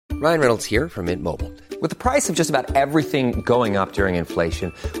Ryan Reynolds here from Mint Mobile. With the price of just about everything going up during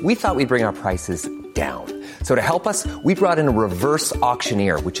inflation, we thought we'd bring our prices down. So to help us, we brought in a reverse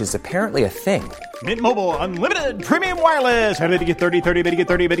auctioneer, which is apparently a thing. Mint Mobile Unlimited Premium Wireless. How to get 30, 30, bit to get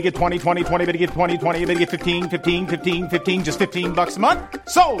 30, bit to get 20, 20, 20, bit to get 20, 20, bit to get 15, 15, 15, 15, just $15 a month?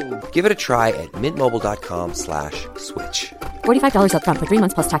 Sold! Give it a try at mintmobile.com/switch. $45 up front for 3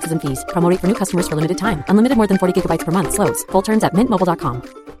 months plus taxes and fees. Promo rate for new customers for limited time. Unlimited more than 40 gigabytes per month. Slows full terms at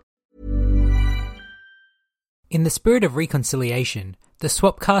mintmobile.com. In the spirit of reconciliation, the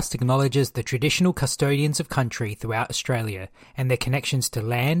Swapcast acknowledges the traditional custodians of country throughout Australia and their connections to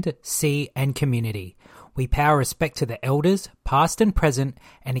land, sea and community. We pay our respect to the elders, past and present,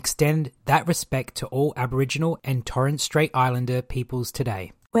 and extend that respect to all Aboriginal and Torres Strait Islander peoples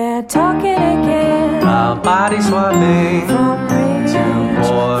today. We're talking again about body swapping. From rich to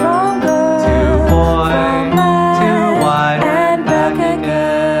poor, from good, to boy, from black to white, and back again.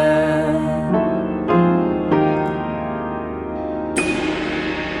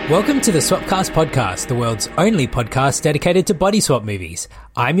 Welcome to the Swapcast podcast, the world's only podcast dedicated to body swap movies.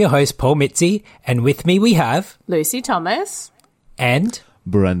 I'm your host, Paul Mitzi, and with me we have... Lucy Thomas. And...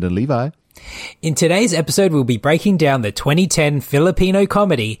 Brendan Levi. In today's episode, we'll be breaking down the 2010 Filipino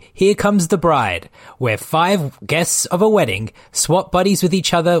comedy Here Comes the Bride, where 5 guests of a wedding swap bodies with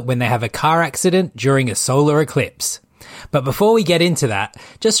each other when they have a car accident during a solar eclipse. But before we get into that,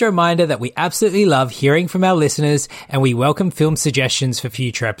 just a reminder that we absolutely love hearing from our listeners and we welcome film suggestions for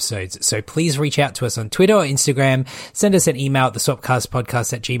future episodes. So please reach out to us on Twitter or Instagram, send us an email at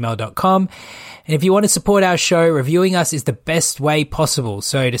theswapcastpodcast@gmail.com. And if you want to support our show, reviewing us is the best way possible.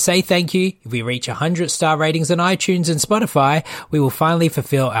 So to say thank you, if we reach 100-star ratings on iTunes and Spotify, we will finally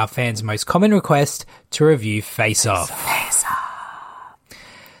fulfill our fans' most common request to review Face Off. Face Off.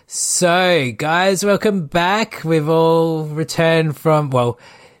 So, guys, welcome back. We've all returned from, well,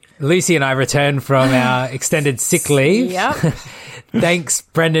 Lucy and I returned from our extended sick leave. Yep. Thanks,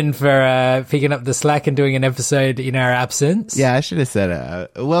 Brendan, for picking up the slack and doing an episode in our absence. Yeah, I should have said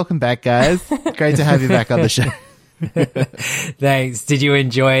it. Welcome back, guys. Great to have you back on the show. Thanks. Did you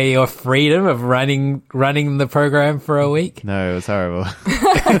enjoy your freedom of running the program for a week? No, it was horrible.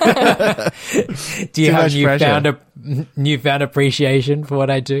 Do you have newfound appreciation for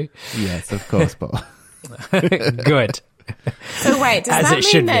what I do? Yes, of course, Paul. Good. So wait, does As that it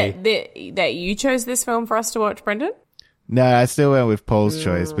should mean that you chose this film for us to watch, Brendan? No, I still went with Paul's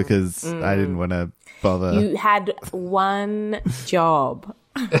choice because I didn't want to bother. You had one job.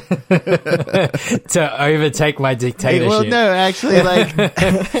 To overtake my dictatorship. Well, no, actually, like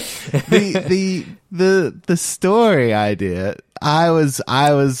the story idea, I was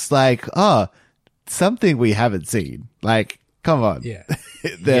like, oh, something we haven't seen. Like, come on. Yeah.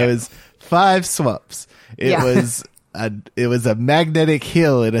 There was 5 swaps. It was a magnetic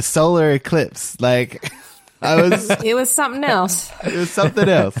hill in a solar eclipse. Like, It was something else. It was something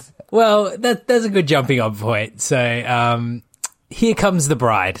else. Well, that's a good jumping on point. So, Here Comes the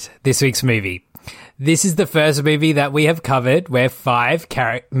Bride, this week's movie. This is the first movie that we have covered where 5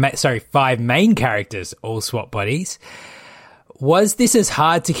 main characters all swap bodies. Was this as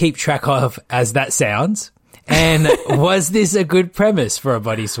hard to keep track of as that sounds? And was this a good premise for a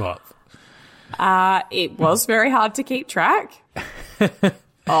body swap? It was very hard to keep track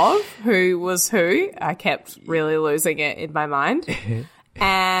of who was who. I kept really losing it in my mind.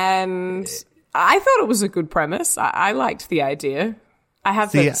 And I thought it was a good premise. I liked the idea. I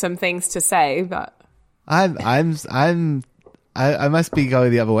have some things to say, but I must be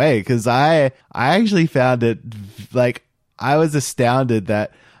going the other way because I actually found it like I was astounded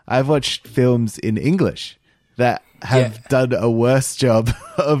that I've watched films in English that have done a worse job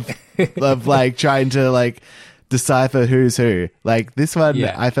of like trying to like decipher who's who. Like this one,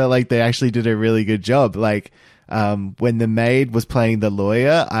 I felt like they actually did a really good job. Like when the maid was playing the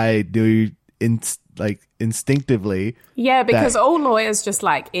lawyer, I knew instinctively. Yeah, because all lawyers just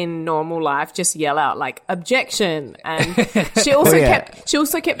like in normal life just yell out like objection, and she also kept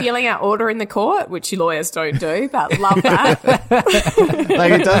yelling out order in the court, which lawyers don't do, but love that.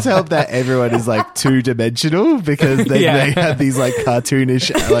 Like it does help that everyone is like 2-dimensional because they have these like cartoonish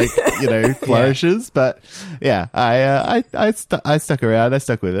like flourishes. But yeah, I stuck around. I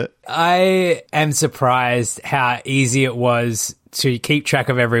stuck with it. I am surprised how easy it was to keep track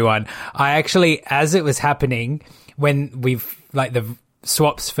of everyone. I actually, as it was happening, when we've like the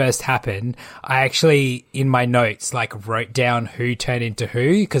swaps first happened, I actually, in my notes, like wrote down who turned into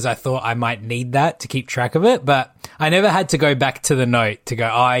who because I thought I might need that to keep track of it. But I never had to go back to the note to go,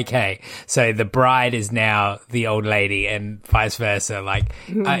 oh, okay, so the bride is now the old lady and vice versa. Like,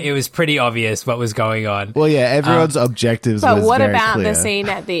 it was pretty obvious what was going on. Well, yeah, everyone's objectives But was what very about clear. the scene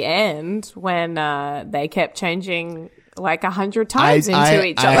at the end when they kept changing like 100 times into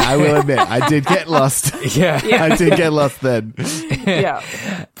each other? I will admit, I did get lost. Yeah. I did get lost then. Yeah.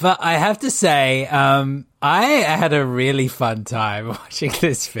 But I have to say, I had a really fun time watching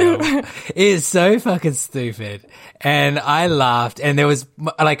this film. It is so fucking stupid. And I laughed. And there was,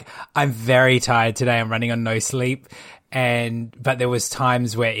 like, I'm very tired today. I'm running on no sleep. But there was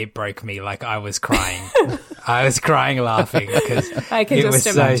times where it broke me. Like, I was crying. I was crying laughing because I can it just was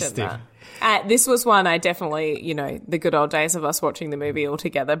so imagine stupid. that. This was one I definitely, the good old days of us watching the movie all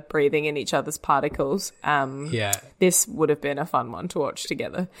together, breathing in each other's particles. Yeah. This would have been a fun one to watch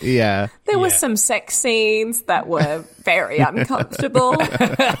together. Yeah. There were some sex scenes that were very uncomfortable.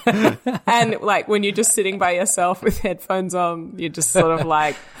 And like when you're just sitting by yourself with headphones on, you're just sort of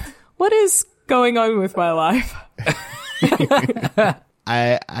like, what is going on with my life?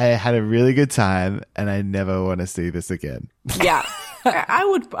 I had a really good time, and I never want to see this again. Yeah. I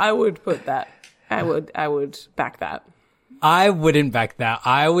would put that. I would back that. I wouldn't back that.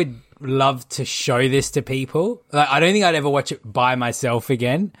 I would love to show this to people. Like, I don't think I'd ever watch it by myself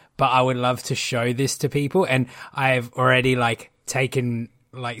again, but I would love to show this to people. And I've already like taken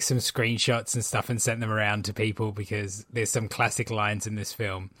like some screenshots and stuff and sent them around to people because there's some classic lines in this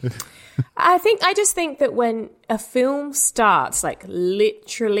film. I just think that when a film starts, like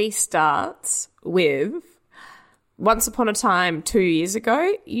literally starts with Once Upon a Time 2 years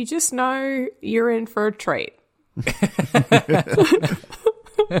ago, you just know you're in for a treat.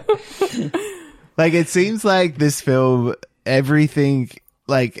 Like, it seems like this film, everything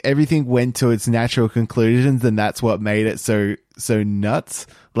went to its natural conclusions, and that's what made it so nuts.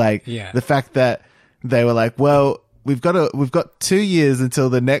 Like, the fact that they were like, well, we've got 2 years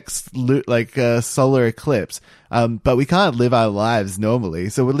until the next solar eclipse, but we can't live our lives normally,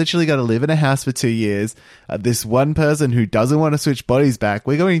 so we're literally going to live in a house for 2 years. This one person who doesn't want to switch bodies back,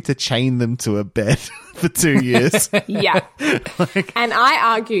 we're going to chain them to a bed for 2 years. Yeah. And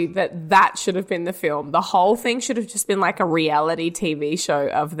I argue that should have been the film. The whole thing should have just been like a reality TV show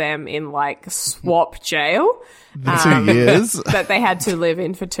of them in like swap jail. 2 years. That they had to live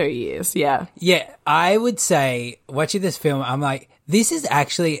in for 2 years. Yeah. Yeah, I would say watching this film, I'm like, this is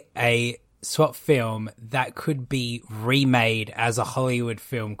actually a swap film that could be remade as a Hollywood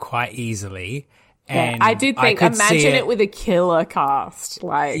film quite easily. And I did think, imagine it with a killer cast.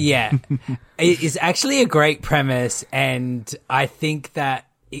 Like, yeah, it is actually a great premise, and I think that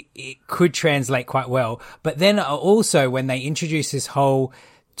it could translate quite well. But then also when they introduce this whole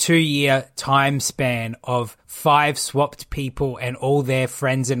 2-year time span of 5 swapped people and all their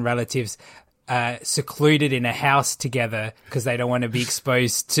friends and relatives secluded in a house together because they don't want to be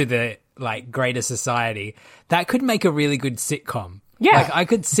exposed to the like greater society, that could make a really good sitcom. Yeah. Like, I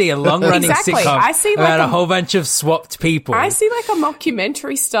could see a long-running exactly. sitcom I see about a whole bunch of swapped people. I see like a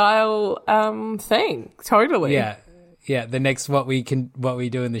mockumentary style thing. Totally. Yeah. Yeah, the next What We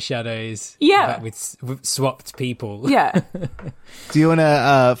Do in the Shadows. Yeah. But with swapped people. Yeah. Do you want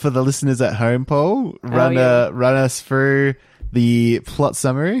to, for the listeners at home, Paul, run us through the plot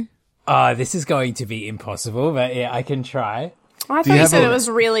summary? This is going to be impossible, but yeah, I can try. I thought you said it was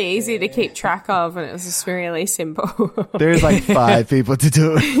really easy to keep track of and it was just really simple. There's like 5 people to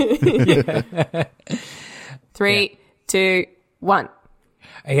do it. 3, 2, 1.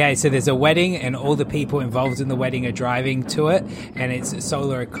 Okay, so there's a wedding and all the people involved in the wedding are driving to it and it's a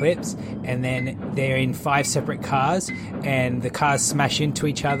solar eclipse, and then they're in 5 separate cars and the cars smash into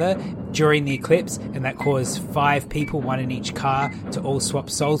each other during the eclipse, and that caused 5 people, 1 in each car, to all swap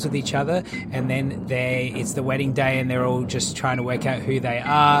souls with each other. And then it's the wedding day and they're all just trying to work out who they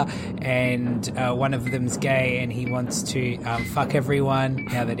are, and one of them's gay and he wants to fuck everyone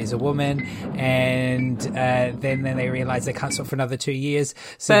now that he's a woman, and then they realize they can't swap for another 2 years.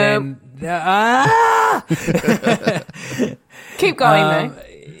 So keep going though.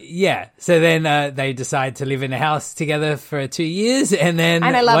 Yeah. So then they decide to live in a house together for 2 years, and then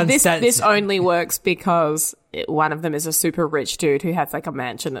I love this. This only works because one of them is a super rich dude who has like a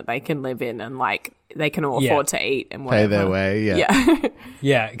mansion that they can live in, and like they can all afford to eat and whatever. Pay their way. Yeah.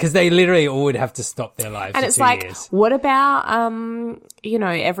 Yeah, because they literally all would have to stop their lives. And for it's 2 like, years. what about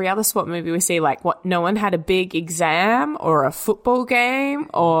every other swap movie we see, like what no one had a big exam or a football game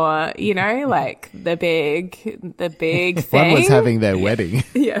or like the big thing. One was having their wedding.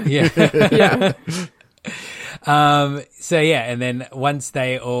 Yeah. Yeah. So yeah, and then once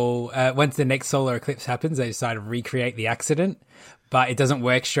the next solar eclipse happens, they decide to recreate the accident, but it doesn't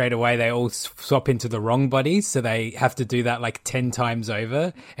work straight away. They all swap into the wrong bodies, so they have to do that like 10 times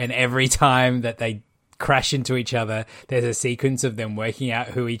over. And every time that they crash into each other, there's a sequence of them working out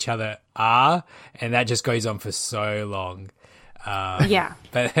who each other are, and that just goes on for so long.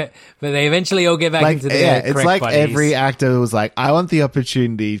 But they eventually all get back into their it's correct like bodies. every actor was like, I want the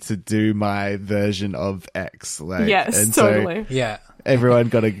opportunity to do my version of X. Like, Yes, and totally. Yeah. Everyone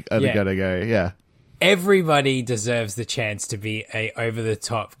gotta go. Yeah. Everybody deserves the chance to be a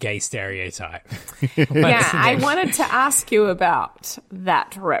over-the-top gay stereotype. Yeah, I wanted to ask you about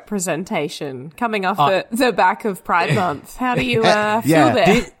that representation coming off the back of Pride Month. How do you feel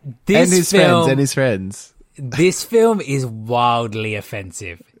there? This And his friends. This film is wildly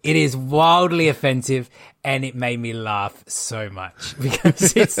offensive. It is wildly offensive, and it made me laugh so much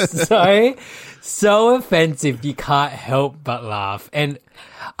because it's so offensive. You can't help but laugh. And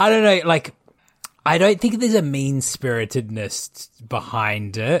I don't know, like, I don't think there's a mean-spiritedness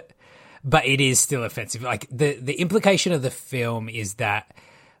behind it, but it is still offensive. Like, the implication of the film is that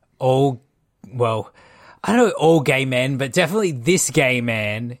I don't know all gay men, but definitely this gay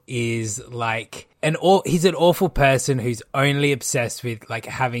man is like he's an awful person who's only obsessed with like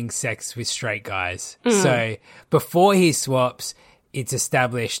having sex with straight guys. So before he swaps, it's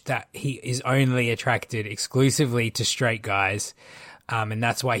established that he is only attracted exclusively to straight guys. And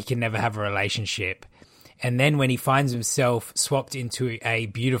that's why he can never have a relationship. And then when he finds himself swapped into a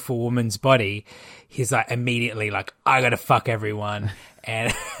beautiful woman's body, he's like immediately like, I gotta fuck everyone.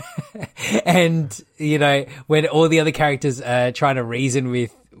 And, and, you know, when all the other characters are trying to reason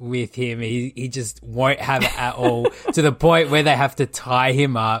with him, he just won't have it at all, to the point where they have to tie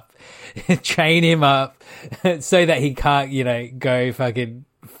him up, chain him up so that he can't, you know, go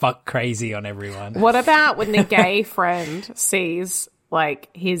fuck crazy on everyone. What about when the gay friend sees like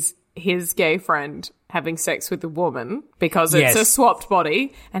his gay friend having sex with a woman because it's a swapped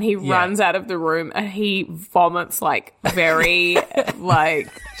body, and he runs out of the room and he vomits like very like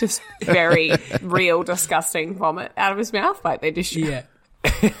just very real disgusting vomit out of his mouth, like they just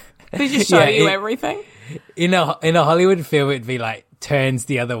they just show you everything. In a Hollywood film, it'd be like turns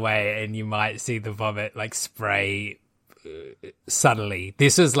the other way and you might see the vomit like spray subtly.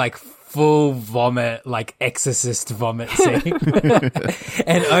 This was like full vomit, like exorcist vomit scene.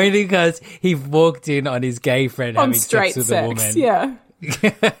 And only because he walked in on his gay friend having sex with a woman. Yeah.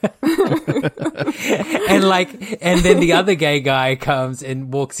 and then the other gay guy comes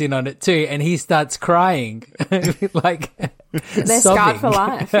and walks in on it too, and he starts crying. Like they're sobbing. scarred for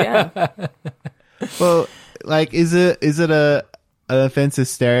life. Yeah. Well, like, is it an offensive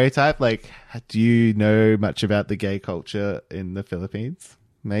stereotype? Like, do you know much about the gay culture in the Philippines?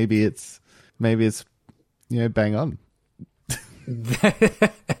 Maybe it's you know, bang on.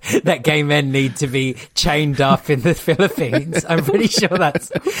 That gay men need to be chained up in the Philippines. I'm pretty sure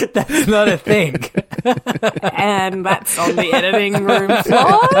that's not a thing. And that's on the editing room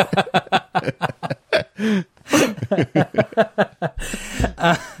floor.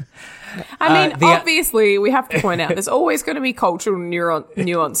 I mean, obviously, we have to point out there's always going to be cultural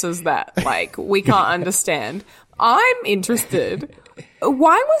nuances that, like, we can't understand. I'm interested.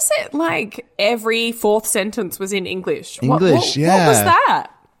 Why was it like every fourth sentence was in English? English, what was that?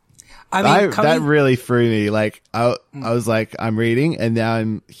 I mean, that really threw me. Like, I was like, I'm reading, and now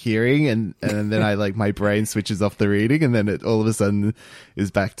I'm hearing, and then I like my brain switches off the reading, and then it all of a sudden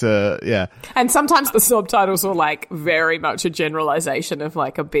is back to And sometimes the subtitles were like very much a generalization of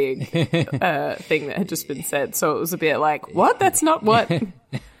like a big thing that had just been said. So it was a bit like, what? That's not what.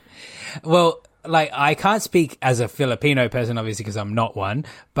 Well, like, I can't speak as a Filipino person, obviously, because I'm not one,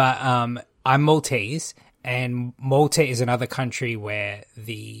 but I'm Maltese, and Malta is another country where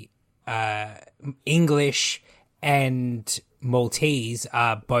the English and Maltese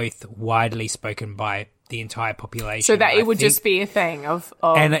are both widely spoken by the entire population. So that it would just be a thing of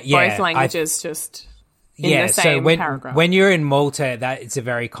both languages just in the same paragraph. When you're in Malta, that it's a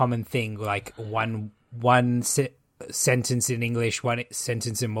very common thing, like one sentence in English, one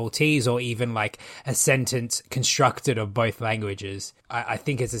sentence in Maltese, or even like a sentence constructed of both languages. I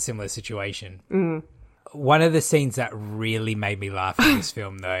think it's a similar situation. Mm. One of the scenes that really made me laugh in this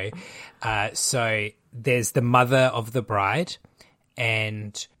film, though, so there's the mother of the bride,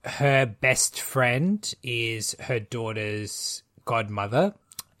 and her best friend is her daughter's godmother,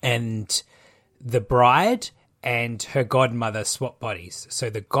 and the bride and her godmother swap bodies. So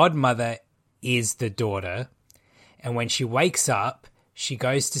the godmother is the daughter, and when she wakes up, she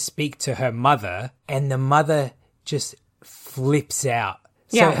goes to speak to her mother, and the mother just flips out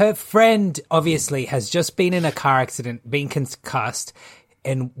So Yeah. her friend obviously has just been in a car accident, been concussed,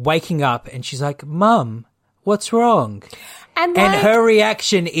 and waking up, and she's like, "Mum, what's wrong?" And her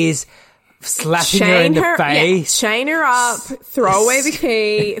reaction is slapping her in the face. chain her up, throw away the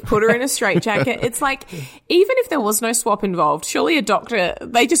key, put her in a straitjacket. It's like, even if there was no swap involved, surely a doctor,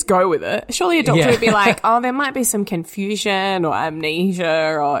 they just go with it. Surely a doctor would be like, oh, there might be some confusion or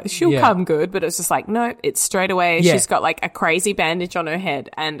amnesia, or she'll come good. But it's just like, no, it's straight away. Yeah. She's got like a crazy bandage on her head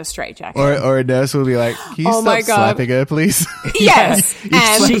and a straitjacket. Or a nurse will be like, "Can you my stop God. slapping her, please?" Yes, You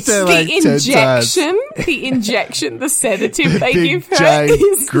and slapped her like 10 the injection, the sedative they Big, give her giant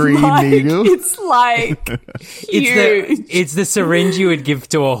is green like, needle. it's like huge. It's the syringe you would give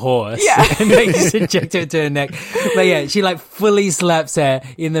to a horse. Yeah. And they just inject it to her neck. But yeah, she like fully slaps her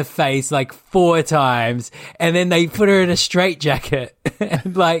in the face like 4 times, and then they put her in a straitjacket.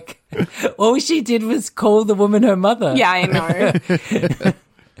 And like, all she did was call the woman her mother. Yeah, I know.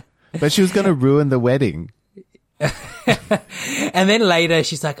 But she was going to ruin the wedding. And then later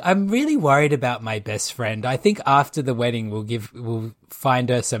she's like, "I'm really worried about my best friend. I think after the wedding we'll find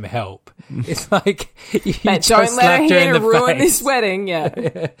her some help." It's like, you But just don't let her slapped in here the ruin face. this wedding.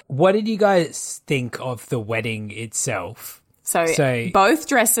 Yeah. What did you guys think of the wedding itself? So both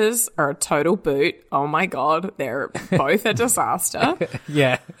dresses are a total boot. Oh my God, they're both a disaster.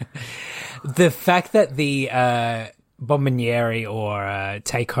 Yeah. The fact that the bomboniere or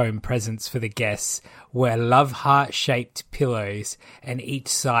take-home presents for the guests were love heart-shaped pillows, and each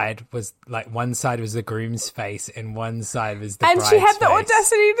side was like, one side was the groom's face and one side was the And bride's she had the face.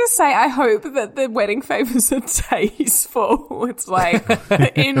 audacity to say, "I hope that the wedding favours are tasteful." It's like,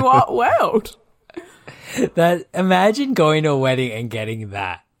 in what world? That, imagine going to a wedding and getting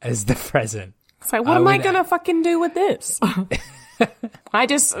that as the present. It's like, what am I would- going to fucking do with this?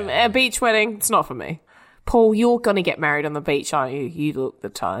 A beach wedding, it's not for me. Paul, you're going to get married on the beach, aren't you? You look the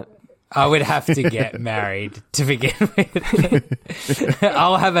type. I would have to get married to begin with.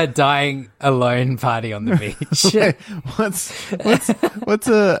 I'll have a dying alone party on the beach. What's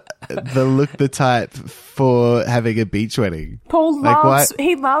the type for having a beach wedding? Paul Like,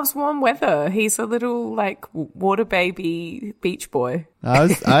 he loves warm weather. He's a little like water baby beach boy.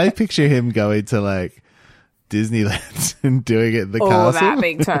 I picture him going to like Disneyland and doing it in the Oh, castle. that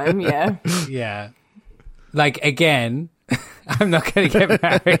big time, yeah. Yeah. Like, again, I'm not going to get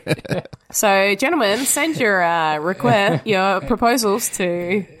married. So, gentlemen, send your your proposals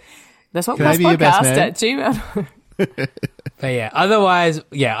to the Swap Can I Class be your best Podcast man? at Gmail. But yeah, otherwise,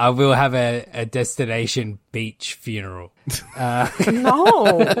 yeah, I will have a destination beach funeral.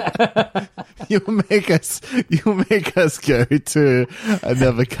 No. You'll make us go to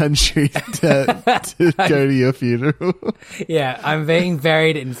another country to go to your funeral. Yeah, I'm being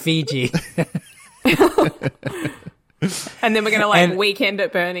buried in Fiji. And then we're going to And- weekend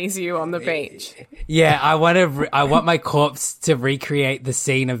at Bernie's you on the beach. Yeah, I want my corpse to recreate the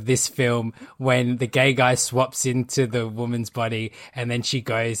scene of this film when the gay guy swaps into the woman's body, and then she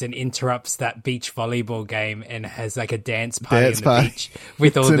goes and interrupts that beach volleyball game and has like a dance party Dance on the party. beach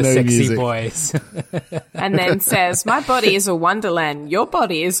with all To the no sexy music. boys. And then says, "My body is a wonderland. Your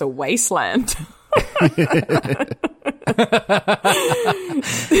body is a wasteland."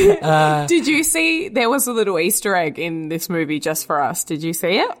 Did you see there was a little Easter egg in this movie just for us? Did you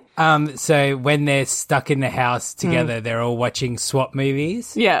see it? So when they're stuck in the house together, they're all watching swap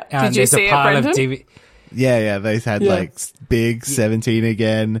movies. Yeah. Did you there's see a it, pile of Brendan? TV. Yeah, they had like big 17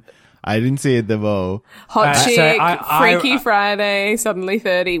 again. I didn't see it them all. Hot so Chick, I- Freaky Friday, Suddenly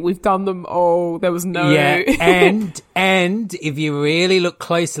 30. We've done them all. There was no... Yeah, and if you really look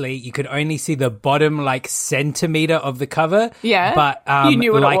closely, you could only see the bottom like centimeter of the cover. Yeah, but you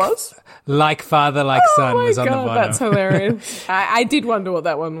knew what it like, was? Like Father, Like Son Oh my was on the God, bottom. that's hilarious. I did wonder what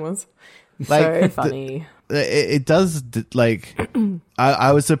that one was. So funny. It does like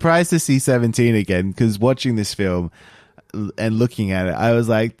I was surprised to see 17 again, because watching this film and looking at it, I was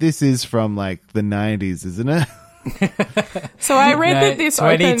like, this is from like the 90s, isn't it? So I read that this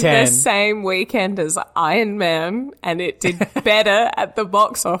opened 2010. the same weekend as Iron Man, and it did better at the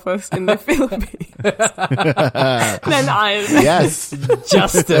box office in the Philippines than Iron Man. Yes.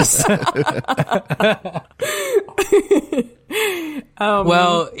 Justice.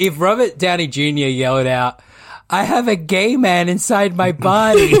 Well, if Robert Downey Jr. yelled out, "I have a gay man inside my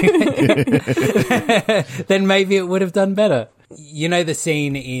body," then maybe it would have done better. You know the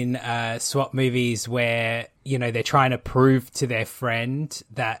scene in swap movies where, you know, they're trying to prove to their friend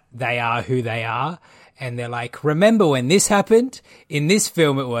that they are who they are, and they're like, "Remember when this happened? In this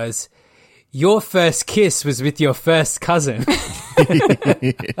film it was, your first kiss was with your first cousin."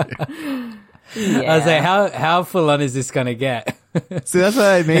 I was like, how full on is this going to get? See, that's what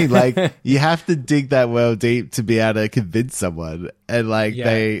I mean. Like, you have to dig that well deep to be able to convince someone. And, like,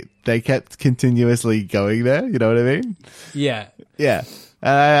 they kept continuously going there. You know what I mean? Yeah. Yeah.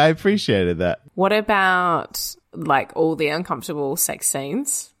 I appreciated that. What about, like, all the uncomfortable sex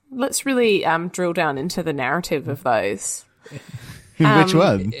scenes? Let's really drill down into the narrative of those. Which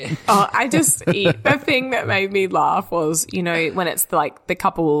one? The thing that made me laugh was, you know, when it's like the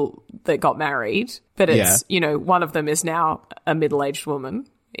couple that got married, but it's, you know, one of them is now a middle-aged woman,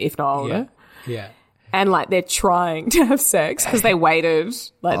 if not older. Yeah. And like they're trying to have sex because they waited,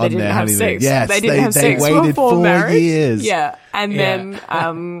 like they didn't have sex. Yes, they didn't have sex waited before 4 marriage. years. Yeah. And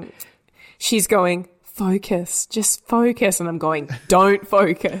then she's going, focus, just focus. And I'm going, don't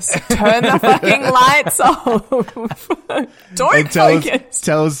focus. Turn the fucking lights off. Don't focus.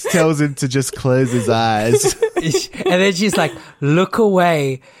 Tells him to just close his eyes. And then she's like, look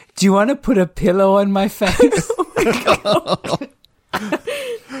away. Do you want to put a pillow on my face?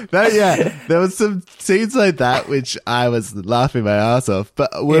 There was some scenes like that which I was laughing my ass off,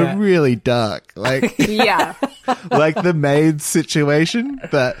 but were really dark. Like, like the maid situation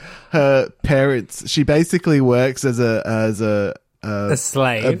that her parents. She basically works as a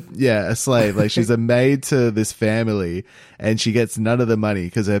slave. A slave. Like, she's a maid to this family, and she gets none of the money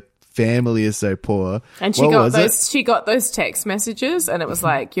because her family is so poor. And she got those text messages, and it was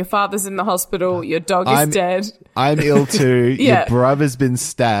like, your father's in the hospital, your dog is dead. I'm ill too. Your brother's been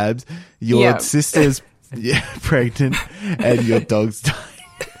stabbed. Your sister's pregnant, and your dog's dying.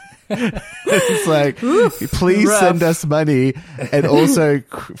 It's like, please send us money and also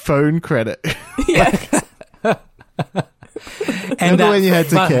phone credit. And remember when you had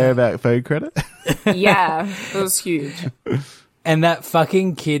to care about phone credit? Yeah, it was huge. And that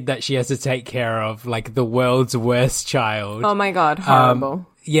fucking kid that she has to take care of, like the world's worst child. Oh my God, horrible.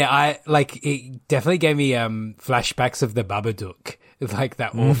 It definitely gave me flashbacks of the Babadook. It's like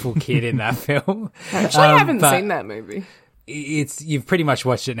that awful kid in that film. Actually, I haven't seen that movie. You've pretty much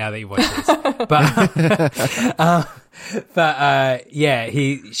watched it now that you've watched this.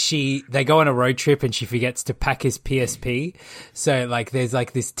 They go on a road trip and she forgets to pack his PSP. So like there's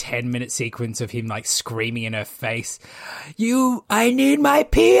like this 10-minute sequence of him like screaming in her face, I need my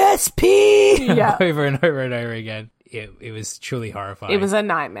PSP over and over and over again. It was truly horrifying. It was a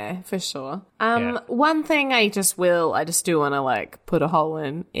nightmare for sure. One thing I just do want to like put a hole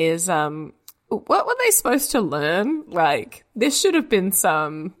in is what were they supposed to learn? Like, there should have been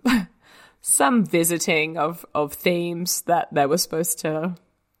some visiting of themes that they were supposed to.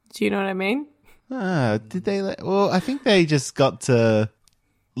 Do you know what I mean? Did they? Well, I think they just got to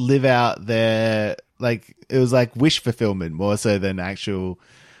live out their, like, it was like wish fulfillment more so than actual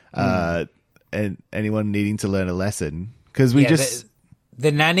and anyone needing to learn a lesson. Because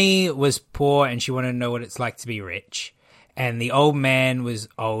the nanny was poor and she wanted to know what it's like to be rich, and the old man was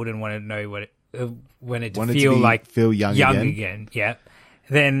old and wanted to know what it wanted to feel young again. Yeah.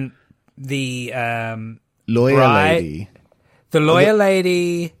 Then the lawyer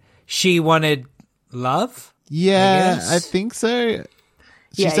lady, she wanted love. Yeah, I think so.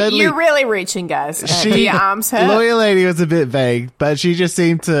 You're really reaching, guys. Your arms hurt. Lawyer lady was a bit vague, but she just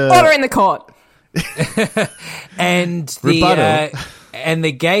seemed to order in the court. And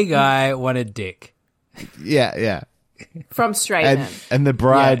the gay guy wanted dick. Yeah. From straight men. And the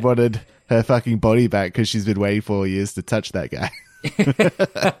bride wanted her fucking body back because she's been waiting 4 years to touch that guy.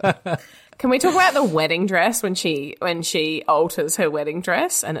 Can we talk about the wedding dress when she alters her wedding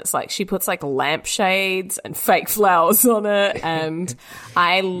dress, and it's like she puts like lampshades and fake flowers on it, and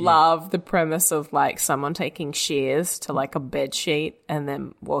I love the premise of like someone taking shears to like a bed sheet and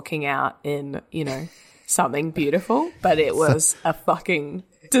then walking out in, you know, something beautiful, but it was a fucking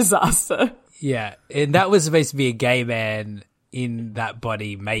disaster. Yeah, and that was supposed to be a gay man in that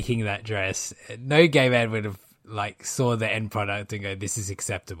body making that dress. No gay man would have like saw the end product and go, this is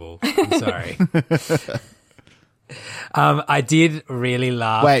acceptable. I'm sorry. I did really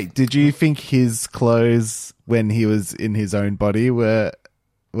laugh. Wait, did you think his clothes when he was in his own body were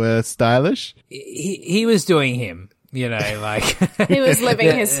stylish? He was doing him, you know, like he was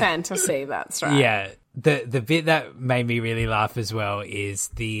living his fantasy. That's right. Yeah. The bit that made me really laugh as well is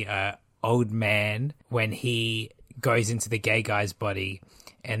the old man when he goes into the gay guy's body,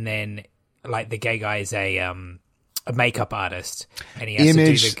 and then like the gay guy is a makeup artist, and he has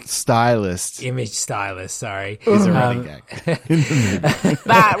image to do stylist. Image stylist. Sorry, is a running gag.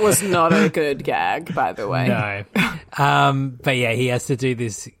 That was not a good gag, by the way. No, but yeah, he has to do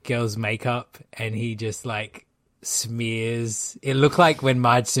this girl's makeup, and he just like smears. It looked like when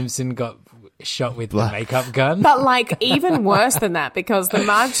Marge Simpson got shot with the makeup gun. But like even worse than that, because the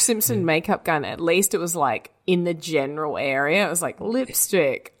Marge Simpson makeup gun, at least it was like in the general area. It was like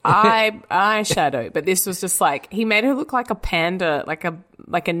lipstick, eyeshadow. But this was just like, he made her look like a panda,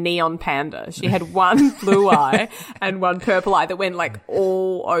 like a neon panda. She had one blue eye and one purple eye that went like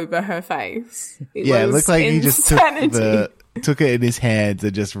all over her face. It looked like he just took it in his hands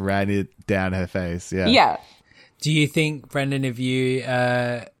and just ran it down her face. Yeah. Yeah. Do you think, Brendan, if you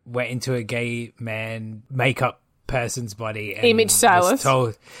went into a gay man makeup person's body and image stylist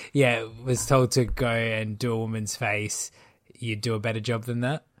was told to go and do a woman's face, you'd do a better job than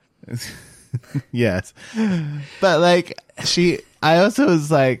that? Yes. But like I also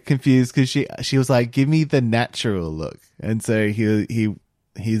was like confused because she was like, give me the natural look. And so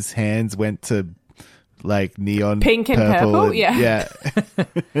his hands went to like neon pink and purple. Yeah.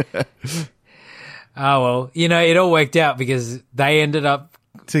 Oh, well, it all worked out because they ended up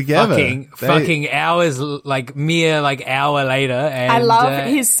together, fucking hours, like mere like hour later. And I love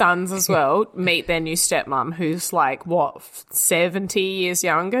his sons as well meet their new stepmom, who's like 70 years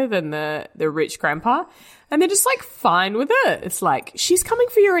younger than the rich grandpa, and they're just like fine with it. It's like, she's coming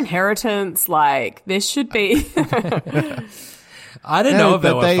for your inheritance. Like, this should be. I don't know if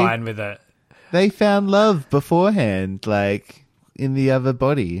they were fine with it. They found love beforehand, like in the other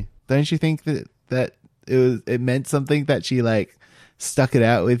body. Don't you think that it meant something that she like stuck it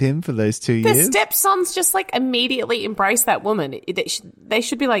out with him for those 2 years? The stepsons just like immediately embrace that woman. They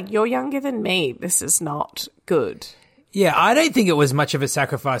should be like, you're younger than me. This is not good. Yeah, I don't think it was much of a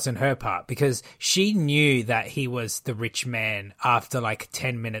sacrifice on her part because she knew that he was the rich man after like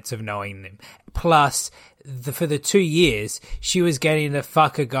 10 minutes of knowing them. Plus, for the 2 years, she was getting to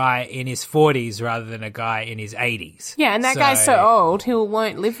fuck a guy in his 40s rather than a guy in his 80s. Yeah, and that guy's so old, he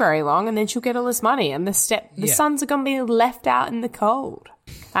won't live very long, and then she'll get all his money, and the sons are going to be left out in the cold.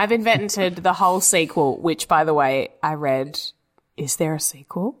 I've invented the whole sequel, which, by the way, I read. Is there a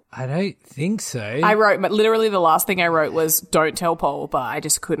sequel? I don't think so. I wrote, but literally the last thing I wrote was, don't tell Paul, but I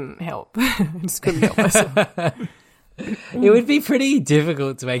just couldn't help. I just couldn't help myself. It would be pretty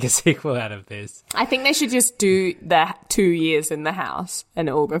difficult to make a sequel out of this. I think they should just do the 2 years in the house and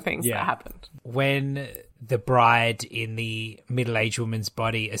all the things that happened. When the bride in the middle-aged woman's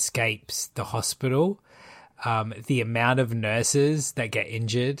body escapes the hospital, the amount of nurses that get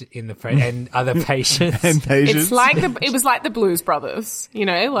injured in the and other patients. It's like it was like the Blues Brothers,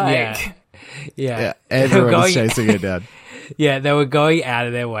 like yeah. Everyone was chasing her down. Yeah, they were going out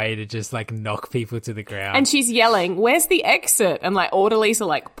of their way to just like knock people to the ground. And she's yelling, "Where's the exit?" And like orderlies are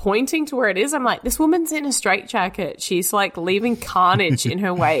like pointing to where it is. I'm like, this woman's in a straitjacket. She's like leaving carnage in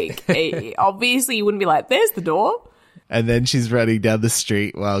her wake. Obviously, you wouldn't be like, "There's the door." And then she's running down the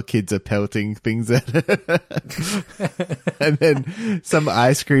street while kids are pelting things at her. And then some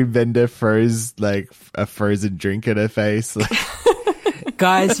ice cream vendor throws like a frozen drink at her face.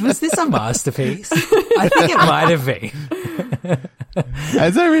 Guys, was this a masterpiece? I think it might have been.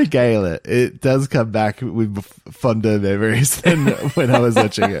 As I regale it, it does come back with fonder memories than when I was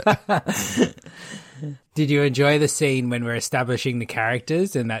watching it. Did you enjoy the scene when we're establishing the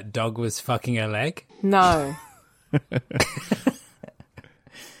characters and that dog was fucking her leg? No.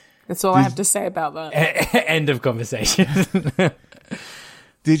 That's all I have to say about that. End of conversation.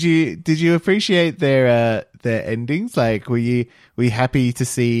 Did you appreciate their endings? Like, were you happy to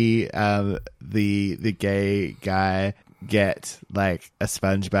see the gay guy get like a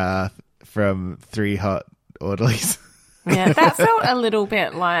sponge bath from 3 hot orderlies? Yeah, that felt a little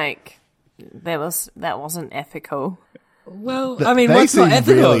bit like that wasn't ethical. Well, I mean, what's not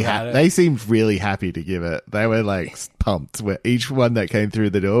ethical about it? They seemed really happy to give it. They were like pumped. Where each one that came through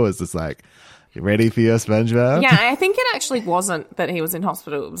the door was just like, "You ready for your sponge bath?" Yeah, I think it actually wasn't that he was in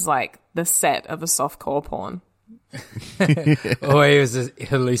hospital. It was like the set of a softcore porn. Or he was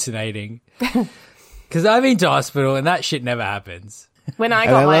hallucinating. Because I've been to hospital and that shit never happens. When I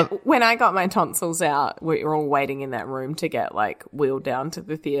got my tonsils out, we were all waiting in that room to get like wheeled down to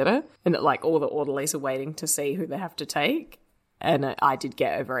the theatre, and like all the orderlies are waiting to see who they have to take. And I did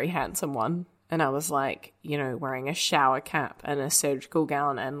get a very handsome one, and I was like, wearing a shower cap and a surgical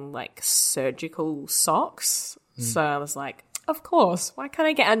gown and like surgical socks. So I was like, of course, why can't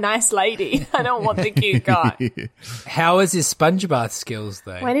I get a nice lady? I don't want the cute guy. How was his sponge bath skills,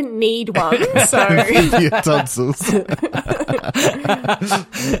 though? Well, I didn't need one, so... Your tonsils.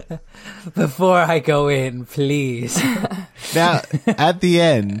 Before I go in, please. Now, at the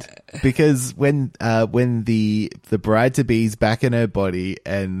end, because when the bride-to-be's back in her body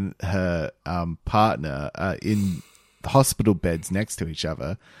and her partner are in hospital beds next to each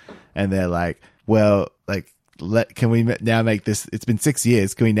other, and they're like, well, like, can we now make this? It's been 6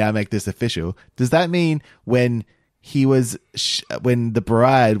 years. Can we now make this official? Does that mean when when the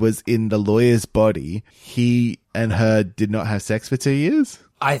bride was in the lawyer's body, he and her did not have sex for 2 years?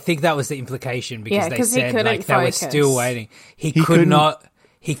 I think that was the implication because they 'cause he said couldn't like they were focus. still waiting. He could couldn't- not.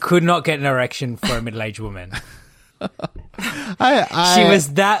 He could not get an erection for a middle-aged woman. I She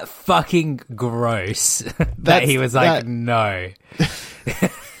was that fucking gross that he was like, no.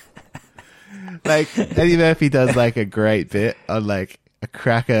 like Eddie Murphy does like a great bit on like a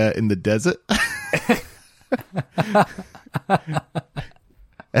cracker in the desert.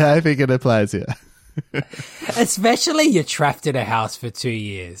 And I think it applies here. Especially you're trapped in a house for 2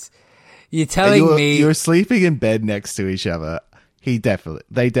 years. You're telling me you're sleeping in bed next to each other. They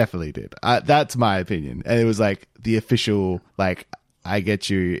definitely did. That's my opinion. And it was like the official, like, I get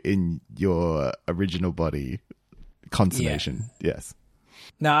you in your original body consummation. Yes.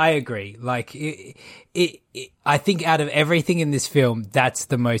 No, I agree. Like, I think out of everything in this film, that's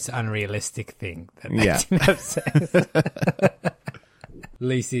the most unrealistic thing that they didn't have sex.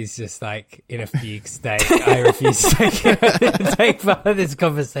 Lucy's just like in a fugue state. I refuse to take part of this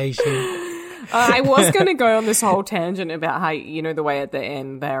conversation. I was going to go on this whole tangent about how, you know, the way at the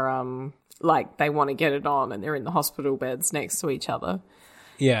end they're like they want to get it on and they're in the hospital beds next to each other.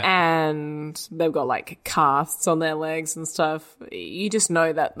 Yeah. And they've got like casts on their legs and stuff. You just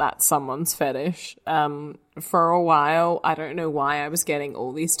know that that's someone's fetish. For a while, I don't know why I was getting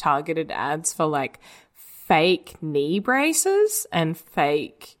all these targeted ads for like fake knee braces and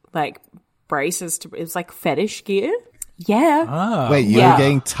fake like braces it was like fetish gear. Yeah. Oh. Wait, you Yeah. were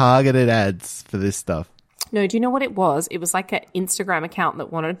getting targeted ads for this stuff? No, do you know what it was? It was like an Instagram account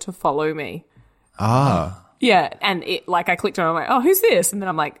that wanted to follow me. Ah. Yeah, and it like I clicked on it, I'm like, oh, who's this? And then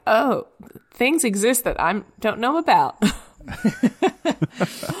I'm like, oh, things exist that I don't know about.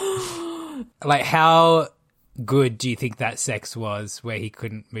 Like, how good do you think that sex was where he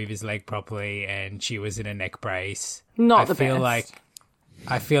couldn't move his leg properly and she was in a neck brace? Not the feel best.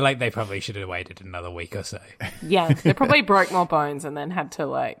 I feel like they probably should have waited another week or so. Yeah, they probably broke more bones and then had to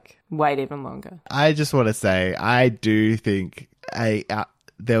like wait even longer. I just want to say, I do think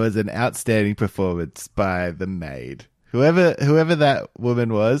there was an outstanding performance by the maid. Whoever that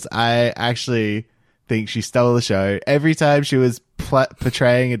woman was, I actually think she stole the show. Every time she was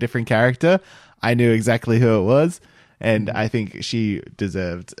portraying a different character, I knew exactly who it was, and I think she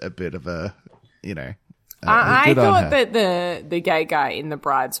deserved a bit of a, you know. I good on thought her. that the gay guy in the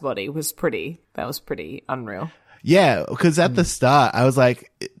bride's body was pretty unreal. Yeah, because at the start, I was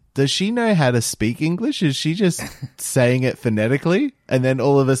like, does she know how to speak English? Is she just saying it phonetically? And then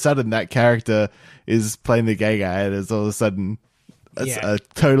all of a sudden, that character is playing the gay guy, and it's all of a sudden a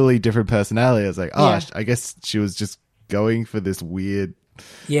totally different personality. I was like, oh, Yeah. I guess she was just going for this weird.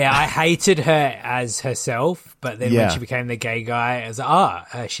 Yeah, I hated her as herself, but then Yeah. when she became the gay guy, I was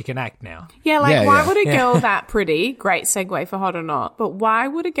like, she can act now. Yeah, like Yeah, why yeah. would a girl that pretty, great segue for Hot or Not, but why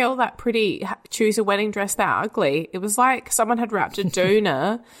would a girl that pretty choose a wedding dress that ugly? It was like someone had wrapped a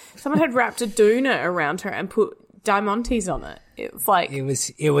doona around her and put diamantes on it. It's like It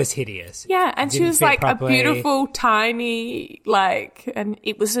was hideous. yeah, and she Didn't was fit like properly. a beautiful, tiny, like, and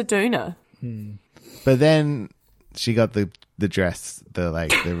it was a doona. But then she got the dress,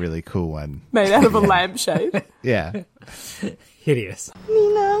 the really cool one. Made out of a lampshade. Yeah. Hideous.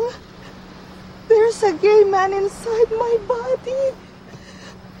 Nina, there's a gay man inside my body.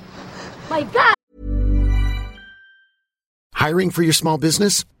 My God! Hiring for your small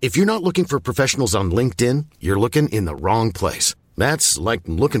business? If you're not looking for professionals on LinkedIn, you're looking in the wrong place. That's like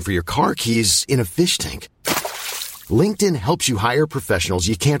looking for your car keys in a fish tank. LinkedIn helps you hire professionals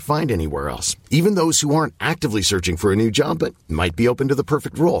you can't find anywhere else, even those who aren't actively searching for a new job but might be open to the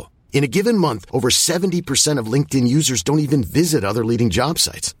perfect role. In a given month, over 70% of LinkedIn users don't even visit other leading job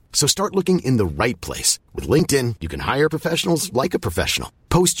sites. So start looking in the right place. With LinkedIn, you can hire professionals like a professional.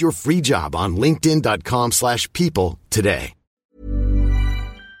 Post your free job on linkedin.com/people today.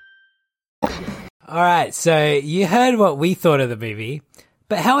 All right, so you heard what we thought of the movie,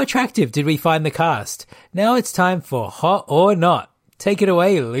 but how attractive did we find the cast? Now it's time for Hot or Not. Take it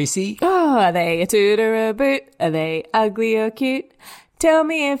away, Lucy. Oh, are they a toot or a boot? Are they ugly or cute? Tell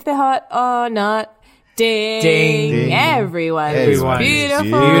me if they're hot or not. Ding. Ding. Everyone is Everyone is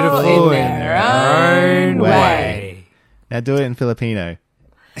beautiful, in their own way. Now do it in Filipino.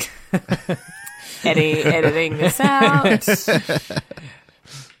 Eddie editing this out.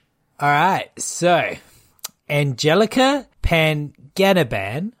 All right, so Angelica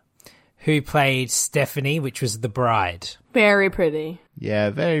Panganaban, who played Stephanie, which was the bride. Very pretty. Yeah,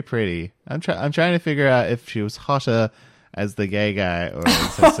 very pretty. I'm trying to figure out if she was hotter as the gay guy or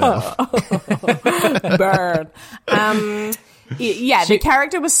as herself? Burn. The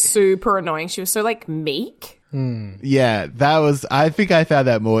character was super annoying. She was so like meek. Yeah, I think I found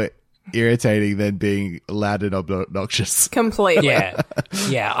that more irritating than being loud and obnoxious. Completely. Yeah.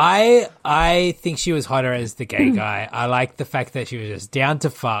 I think she was hotter as the gay guy. I like the fact that she was just down to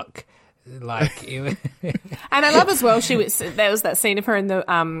fuck. Like, and I love as well. There was that scene of her in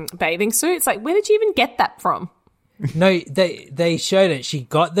the bathing suit. It's like, where did you even get that from? No, they showed it. She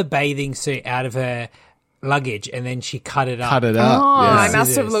got the bathing suit out of her luggage and then she cut it up. Oh, I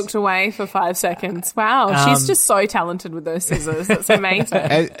must have looked away for 5 seconds. Wow, she's just so talented with those scissors. That's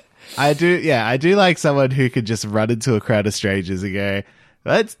amazing. I do like someone who could just run into a crowd of strangers and go,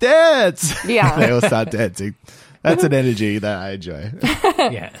 "Let's dance!" Yeah, they all start dancing. That's an energy that I enjoy.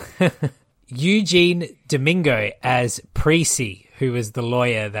 Yeah. Eugene Domingo as Precy, who was the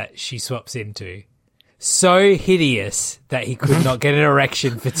lawyer that she swaps into. So hideous that he could not get an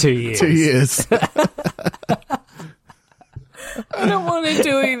erection for 2 years. 2 years. I don't want to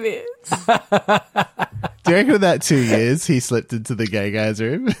do this. Do you reckon in that 2 years he slipped into the gay guy's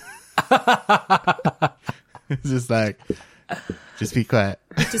room? It's just like, just be quiet.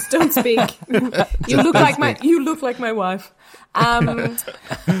 Just don't speak. You look like my wife. Look,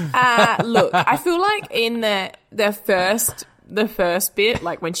 I feel like in the first bit,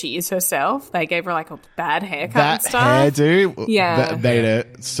 like when she is herself, they gave her like a bad haircut and stuff. That hairdo, that made her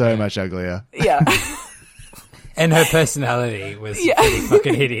so much uglier. Yeah. And her personality was pretty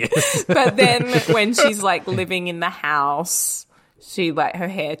fucking hideous. But then when she's like living in the house, she like her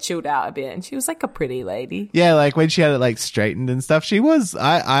hair chilled out a bit and she was like a pretty lady. Yeah, like when she had it like straightened and stuff, she was.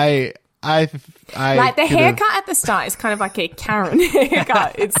 I like the haircut at the start is kind of like a Karen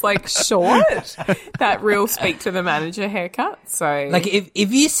haircut. It's like short, that real speak to the manager haircut. So like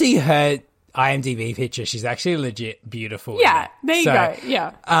if you see her IMDb picture, she's actually legit beautiful. Yeah, there you go.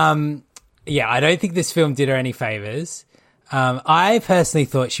 Yeah. Yeah, I don't think this film did her any favors. I personally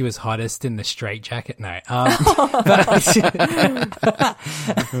thought she was hottest in The Straight Jacket. No.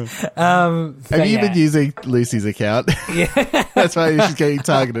 Have you been using Lucy's account? Yeah. That's why she's getting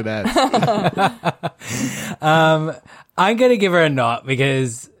targeted ads. I'm going to give her a not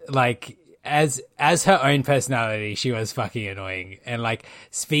because, like, as her own personality, she was fucking annoying. And, like,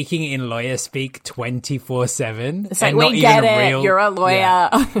 speaking in lawyer speak 24/7. It's like, we get it. You're a lawyer.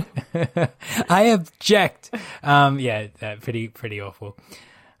 Yeah. I object. Pretty awful.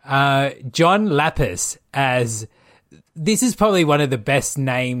 John Lapis as... This is probably one of the best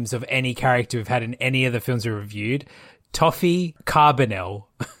names of any character we've had in any of the films we've reviewed. Toffee Carbonell.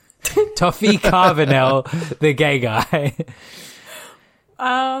 Toffee Carbonell, the gay guy.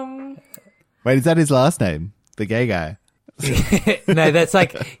 Wait, is that his last name? The gay guy? No, that's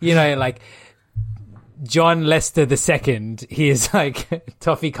like, like John Lester II. He is like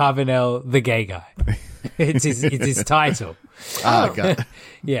Toffee Carbonell, the gay guy. It's his title. Oh, God.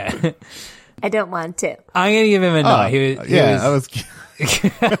 Yeah. I don't want to. I'm going to give him a nod.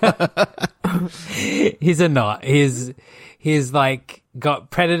 He's a nod. He's like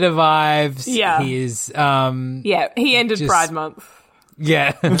got Predator vibes. Yeah. He is. He ended Pride Month.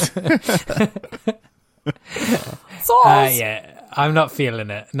 Yeah. I'm not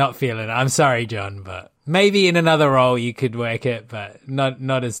feeling it. I'm sorry, John, but maybe in another role you could work it, but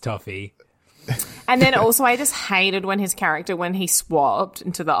not as Toffee. And then also I just hated when he swapped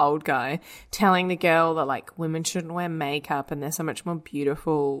into the old guy, telling the girl that like women shouldn't wear makeup and they're so much more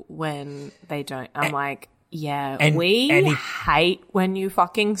beautiful when they don't. I'm like, we hate when you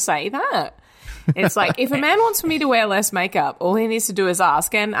fucking say that. It's like, if a man wants me to wear less makeup, all he needs to do is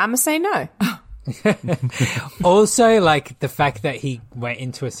ask, and I'm going to say no. Also, like, the fact that he went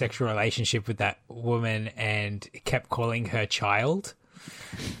into a sexual relationship with that woman and kept calling her child.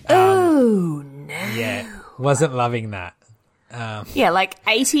 Oh, no. Yeah, wasn't loving that. Like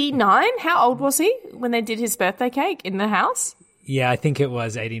 89? How old was he when they did his birthday cake in the house? Yeah, I think it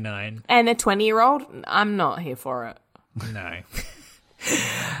was 89. And a 20-year-old? I'm not here for it. No.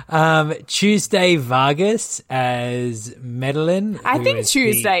 Tuesday Vargas as Madeline. I think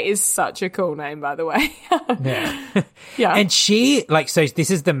Tuesday is such a cool name, by the way. Yeah. Yeah. And she, like, so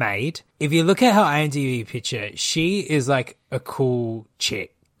this is the maid. If you look at her IMDb picture, she is like a cool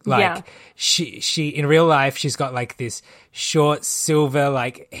chick. Like, she in real life, she's got like this short silver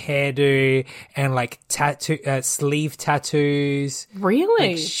like hairdo and like sleeve tattoos.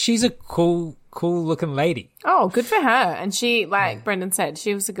 Really? Like, she's a cool looking lady. Oh, good for her. And she, like Brendan said,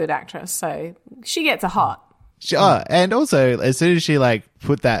 she was a good actress, so she gets a hot. And also, as soon as she like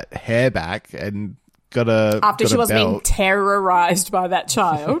put that hair back and after she was being terrorized by that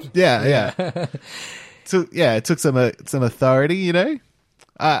child. Yeah. took some authority, you know.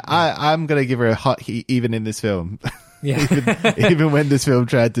 I'm gonna give her a hot heat even in this film. Yeah. even when this film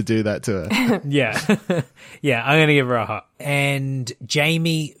tried to do that to her. Yeah. Yeah, I'm gonna give her a hot. And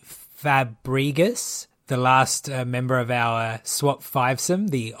Jamie Fabregas, the last member of our swap fivesome,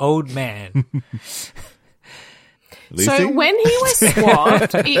 the old man. Lucy? So when he was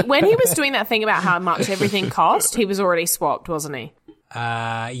swapped, when he was doing that thing about how much everything cost, he was already swapped, wasn't he?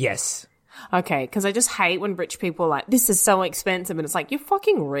 Yes. Okay, because I just hate when rich people are like, this is so expensive, and it's like, you're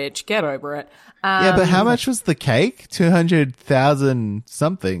fucking rich, get over it. Yeah, but how much was the cake? 200,000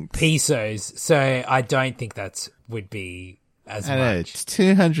 something pesos. So I don't think would be as much. Know, it's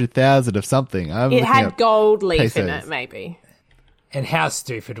 200,000 of something. It had gold leaf in it, maybe. And how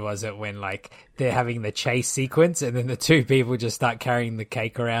stupid was it when, like, they're having the chase sequence and then the two people just start carrying the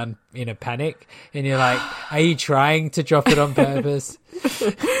cake around in a panic? And you're like, are you trying to drop it on purpose?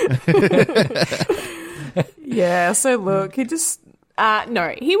 Yeah, so look, he just...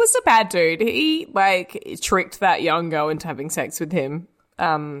 no, he was a bad dude. He, like, tricked that young girl into having sex with him.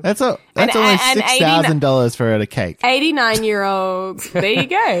 That's almost $6,000 for a cake. 89-year-olds. There you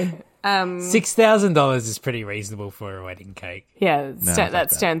go. $6,000 is pretty reasonable for a wedding cake. Yeah,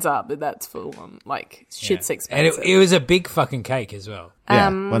 that stands up, but that's full on. Like, shit's expensive. And it was a big fucking cake as well. Yeah,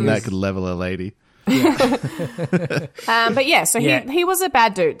 one that could level a lady. Yeah. But yeah, so he was a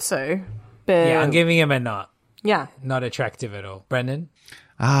bad dude, so. But, yeah, I'm giving him a not. Yeah. Not attractive at all. Brendan?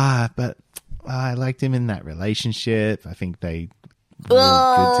 But I liked him in that relationship. I think they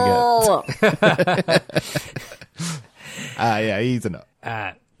were good together. Yeah, he's a not.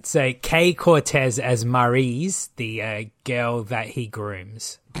 So Kay Cortez as Maurice, the girl that he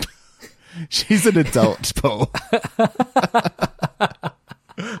grooms. She's an adult, Paul.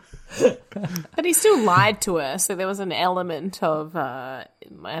 But he still lied to her, so there was an element of, I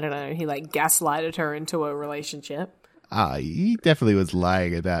don't know, he like gaslighted her into a relationship. He definitely was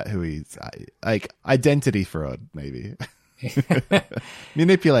lying about who he's, like identity fraud, maybe.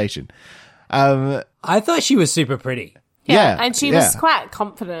 Manipulation. I thought she was super pretty. Yeah, and she was quite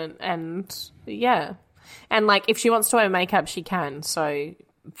confident and, And, like, if she wants to wear makeup, she can. So,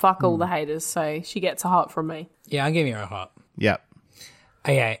 fuck all the haters. So, she gets a hot from me. Yeah, I'm giving her a hot. Yep.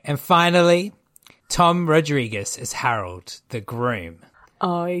 Okay, and finally, Tom Rodriguez as Harold, the groom.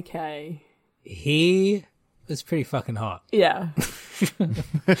 Okay. He was pretty fucking hot. Yeah.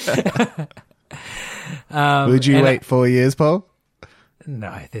 Would you wait 4 years, Paul?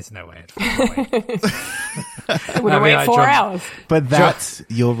 No, there's no way. I'd wait 4 hours. But that's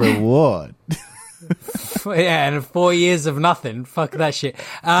your reward. Yeah, and 4 years of nothing. Fuck that shit.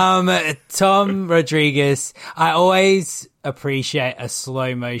 Tom Rodriguez. I always appreciate a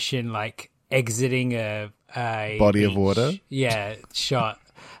slow motion, like exiting a body beach. of water. Yeah, shot.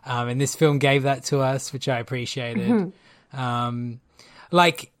 And this film gave that to us, which I appreciated.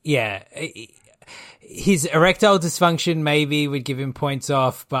 His erectile dysfunction maybe would give him points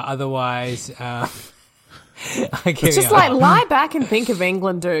off, but otherwise, it's just like, lie back and think of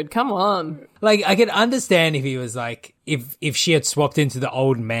England, dude. Come on. Like, I could understand if he was like, if she had swapped into the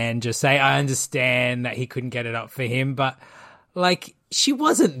old man, just say, I understand that he couldn't get it up for him, but like, she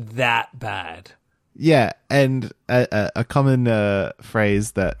wasn't that bad. Yeah, and a common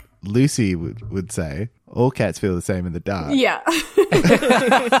phrase that Lucy would say, all cats feel the same in the dark. Yeah.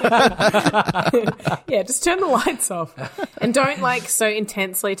 Yeah, just turn the lights off. And don't, like, so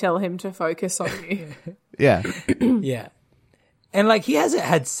intensely tell him to focus on you. Yeah. Yeah. And, like, he hasn't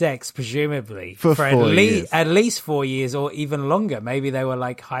had sex, presumably, for at least 4 years or even longer. Maybe they were,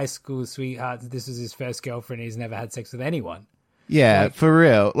 like, high school sweethearts. This was his first girlfriend. He's never had sex with anyone. Yeah, like, for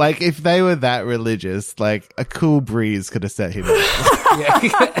real. Like, if they were that religious, like, a cool breeze could have set him up.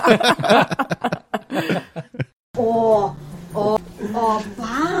 Oh,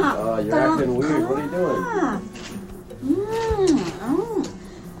 you're acting weird. What are you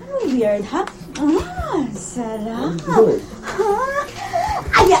doing? Weird, huh? Sarap.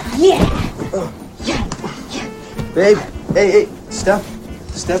 Yeah. Babe, hey, Steph,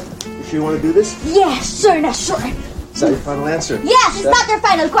 you sure you want to do this? Yeah, sure. Is that your final answer? Yes, it's not your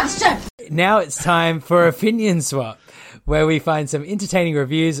final question. Now it's time for Opinion Swap, where we find some entertaining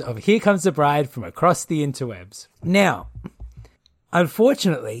reviews of Here Comes the Bride from across the interwebs. Now,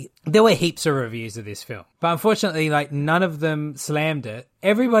 unfortunately, there were heaps of reviews of this film, but unfortunately, like, none of them slammed it.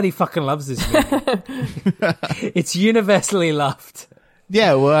 Everybody fucking loves this movie. It's universally loved.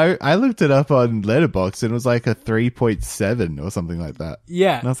 Yeah, well, I looked it up on Letterboxd and it was like a 3.7 or something like that.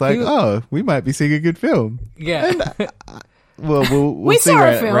 Yeah. And I was like, we might be seeing a good film. Yeah. And, we'll see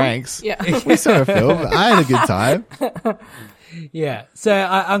where it ranks. Yeah. We saw a film. I had a good time. Yeah. So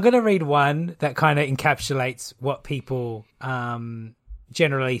I'm going to read one that kind of encapsulates what people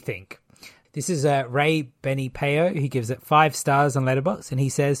generally think. This is Ray Benipeo, who gives it 5 stars on Letterboxd, and he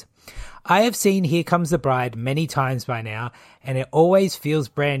says, I have seen Here Comes the Bride many times by now, and it always feels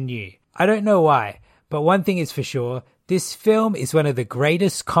brand new. I don't know why, but one thing is for sure, this film is one of the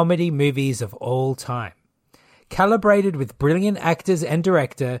greatest comedy movies of all time. Calibrated with brilliant actors and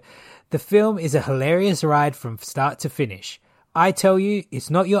director, the film is a hilarious ride from start to finish. I tell you, it's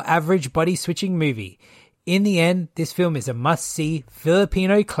not your average body-switching movie. In the end, this film is a must-see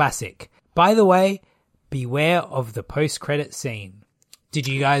Filipino classic. By the way, beware of the post-credit scene. Did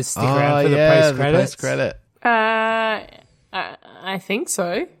you guys stick around for the post-credits? The post-credit. I think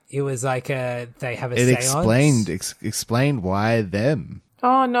so. It was like they have a seance. It explained why them.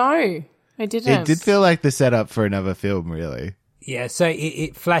 Oh, no. I didn't. It did feel like the setup for another film, really. Yeah, so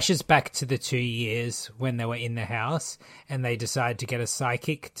it flashes back to the 2 years when they were in the house and they decide to get a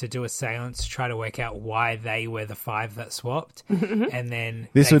psychic to do a seance to try to work out why they were the 5 that swapped. And then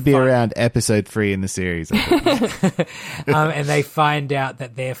this would be around episode 3 in the series, I think. And they find out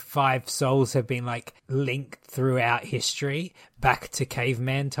that their 5 souls have been like linked throughout history back to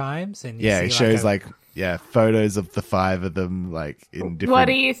caveman times. And yeah, it shows photos of the 5 of them like in different What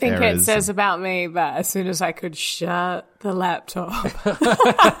do you think eras. it says about me that as soon as I could shut the laptop,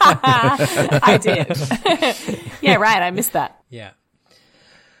 I did. Yeah, right. I missed that. Yeah.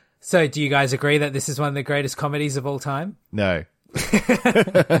 So do you guys agree that this is one of the greatest comedies of all time? No.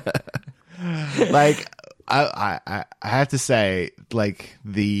 Like, I have to say, like,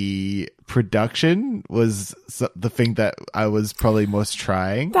 the production was the thing that I was probably most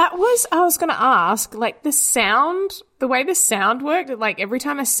trying. I was going to ask, like, the way the sound worked, like, every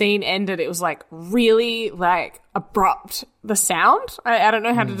time a scene ended, it was, like, really, like, abrupt, the sound. I don't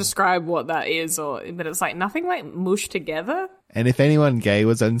know how to describe what that is, but it's, like, nothing, like, mushed together. And if anyone gay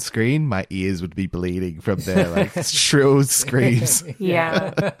was on screen, my ears would be bleeding from their, like, shrill screams. Yeah.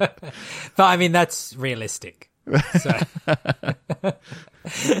 But, I mean, that's realistic. So.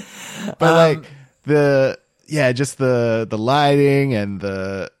 But like just the lighting and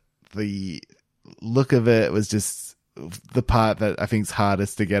the look of it was just the part that I think is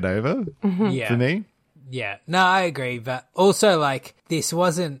hardest to get over for me. Yeah, no, I agree. But also, like, this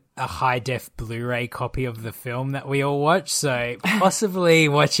wasn't a high-def Blu-ray copy of the film that we all watched, so possibly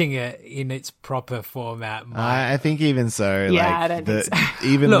watching it in its proper format might... I think even so, I don't think so.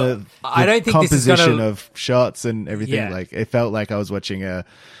 Even Look, the I don't think composition this is gonna... of shots and everything, Yeah. like, it felt like I was watching a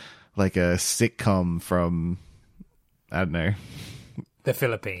sitcom from, I don't know, The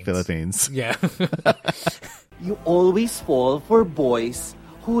Philippines. Yeah. You always fall for boys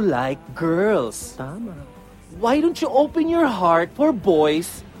who like girls. Tama. Why don't you open your heart for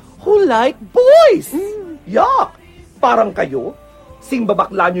boys who like boys? Yuck! Parang kayo? Sing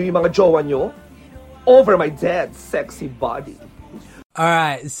babakla nyo yung mga jowa nyo? Over my dead sexy body. All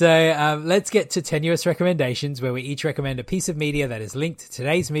right, so let's get to tenuous recommendations where we each recommend a piece of media that is linked to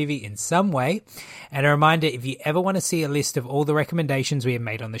today's movie in some way. And a reminder, if you ever want to see a list of all the recommendations we have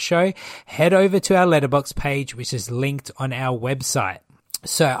made on the show, head over to our Letterboxd page, which is linked on our website.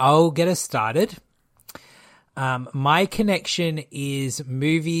 So I'll get us started. My connection is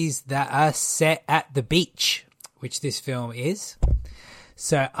movies that are set at the beach, which this film is.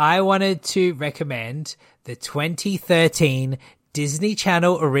 So I wanted to recommend the 2013 Disney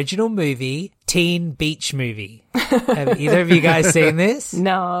Channel original movie, Teen Beach Movie. Have either of you guys seen this?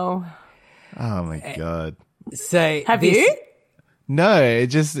 No. Oh my God. So have you? No,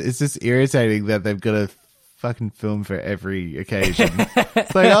 it's just irritating that they've got a fucking film for every occasion.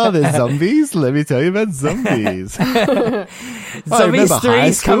 It's like, oh, there's zombies. Let me tell you about zombies. Zombies 3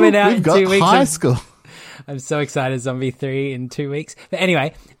 is coming out in 2 weeks. High school. I'm so excited. Zombie 3 in 2 weeks. But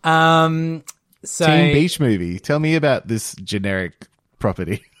anyway, so Teen Beach Movie. Tell me about this generic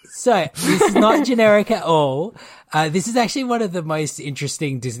property. So this is not generic at all. This is actually one of the most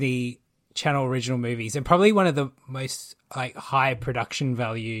interesting Disney Channel original movies, and probably one of the most like high production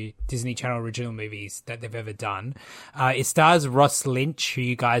value Disney Channel original movies that they've ever done. It stars Ross Lynch, who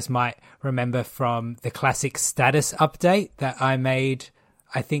you guys might remember from the classic Status update that I made,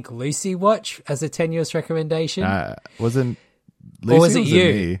 I think, Lucy watch as a tenuous recommendation. Wasn't Lucy, or was it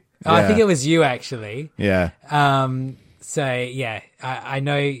you? Me? Oh, I think it was you actually. Yeah. So yeah, I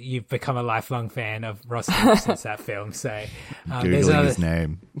know you've become a lifelong fan of Ross Lynch since that film. So there's Googling his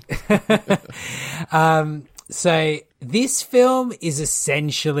name. So this film is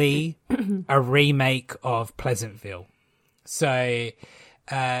essentially a remake of Pleasantville. So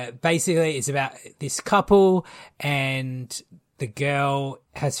basically, it's about this couple, and the girl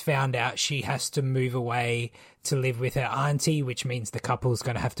has found out she has to move away to live with her auntie, which means the couple's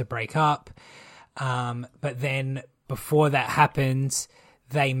going to have to break up. But then before that happens,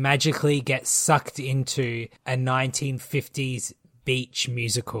 they magically get sucked into a 1950s beach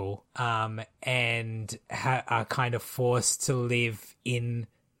musical and are kind of forced to live in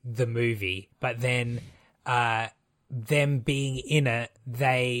the movie. But then them being in it,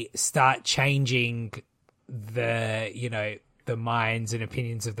 they start changing the minds and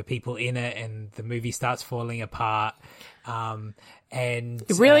opinions of the people in it, and the movie starts falling apart. And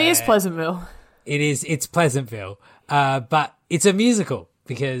it really is Pleasantville. It's Pleasantville. But it's a musical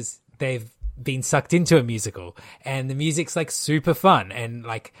because they've been sucked into a musical, and the music's like super fun, and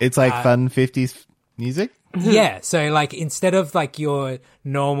like it's like fun 50s music. Yeah, so like instead of like your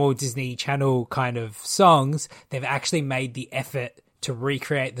normal Disney Channel kind of songs, they've actually made the effort to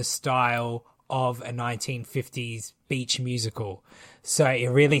recreate the style of a 1950s beach musical. So it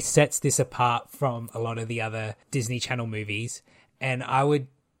really sets this apart from a lot of the other Disney Channel movies, and I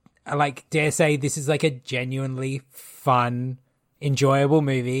dare say this is like a genuinely fun, enjoyable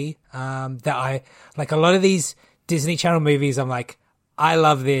movie that I like. A lot of these Disney Channel movies, I'm like, I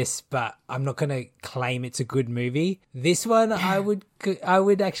love this, but I'm not going to claim it's a good movie. This one, I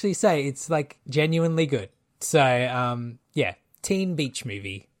would actually say it's like genuinely good. So, yeah, teen beach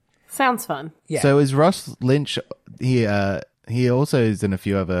movie. Sounds fun. Yeah. So is Ross Lynch? He also is in a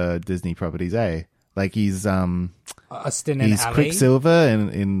few other Disney properties, eh? Like he's Austin and he's Ally. Quicksilver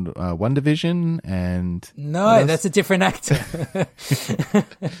in One Division, and no, that's a different actor.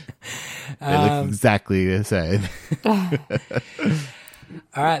 They look exactly the same.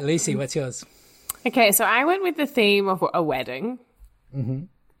 All right, Lucy, what's yours? Okay, so I went with the theme of a wedding. Mm-hmm.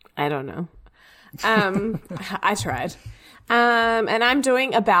 I don't know. I tried. And I'm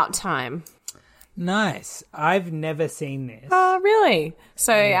doing About Time. Nice. I've never seen this. Oh, really?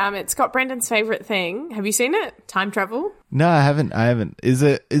 So it's got Brendan's favorite thing. Have you seen it? Time travel? No, I haven't.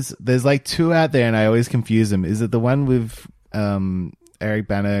 There's like two out there and I always confuse them. Is it the one with Eric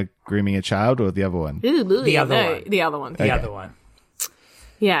Bana grooming a child or the other one? The other one. The other one.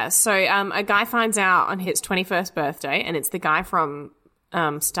 Yeah, so a guy finds out on his 21st birthday, and it's the guy from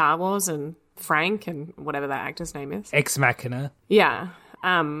Star Wars and Frank and whatever that actor's name is. Ex Machina. Yeah.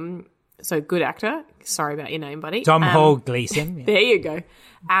 So good actor. Sorry about your name, buddy. Tom Hall Gleason. Yeah. There you go.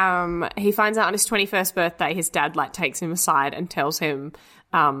 He finds out on his 21st birthday, his dad takes him aside and tells him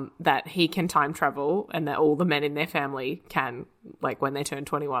that he can time travel and that all the men in their family can, like when they turn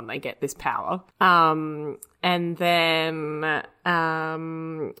 21, they get this power. And then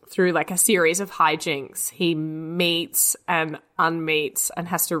through like a series of hijinks, he meets and unmeets and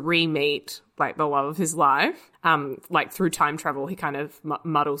has to re-meet like the love of his life. Like through time travel, he kind of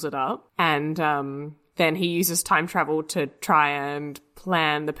muddles it up. And then he uses time travel to try and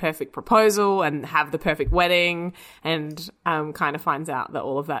plan the perfect proposal and have the perfect wedding, and kind of finds out that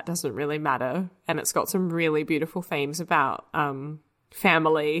all of that doesn't really matter. And it's got some really beautiful themes about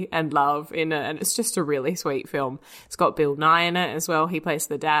family and love in it, and it's just a really sweet film. It's got Bill Nye in it as well. He plays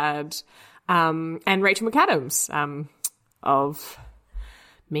the dad. And Rachel McAdams of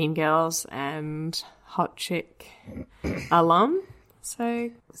Mean Girls and Hot Chick alum. So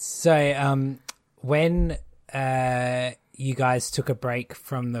when you guys took a break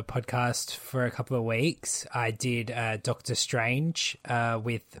from the podcast for a couple of weeks, I did Doctor Strange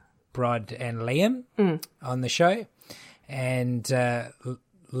with Brod and Liam on the show. And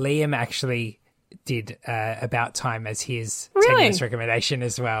Liam actually did About Time as his tenuous recommendation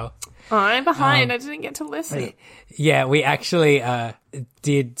as well. Oh, I'm behind. I didn't get to listen. Yeah, we actually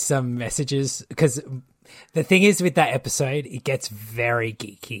did some messages because the thing is with that episode, it gets very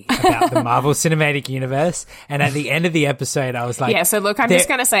geeky about the Marvel Cinematic Universe. And at the end of the episode, I was like... Yeah, so look, I'm just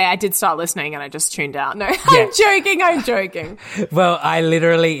going to say I did start listening and I just tuned out. No, I'm joking. Well, I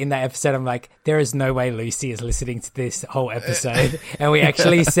literally, in that episode, I'm like, there is no way Lucy is listening to this whole episode. And we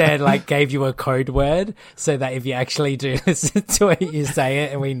actually said, like, gave you a code word so that if you actually do listen to it, you say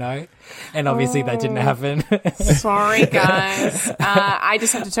it and we know. And obviously that didn't happen. Sorry, guys. I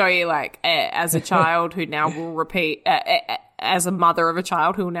just have to tell you, like, as a child who now will repeat, as a mother of a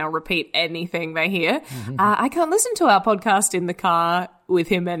child who will now repeat anything they hear, I can't listen to our podcast in the car with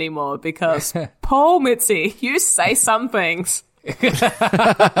him anymore because, Paul Mitzi, you say some things.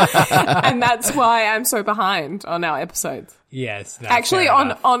 And that's why I'm so behind on our episodes. Yes. Actually,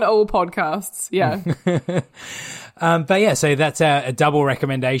 on all podcasts, yeah. But yeah, so that's a double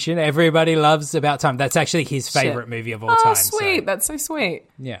recommendation. Everybody loves About Time. That's actually his favorite movie of all time. Oh, sweet. So. That's so sweet.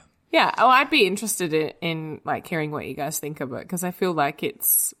 Yeah. Yeah. Oh, I'd be interested in like hearing what you guys think of it because I feel like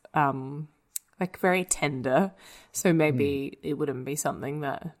it's like very tender. So maybe it wouldn't be something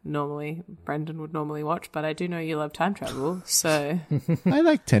that normally Brendan would normally watch, but I do know you love time travel, so I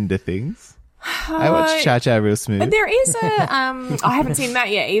like tender things. I watch Cha Cha Real Smooth. But there is a I haven't seen that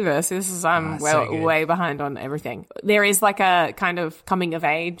yet either, so this is way behind on everything. There is like a kind of coming of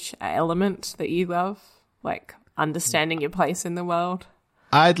age element that you love, like understanding your place in the world.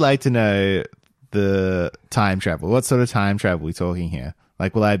 I'd like to know the time travel. What sort of time travel are we talking here?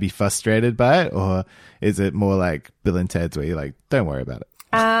 Like, will I be frustrated by it, or is it more like Bill and Ted's where you're like, don't worry about it?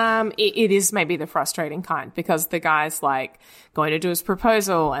 It is maybe the frustrating kind, because the guy's like going to do his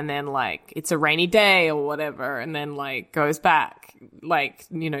proposal and then like it's a rainy day or whatever, and then like goes back, like,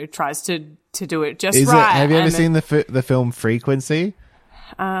 you know, tries to do it just right. Have you ever seen the film Frequency?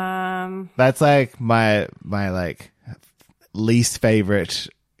 That's like my like least favorite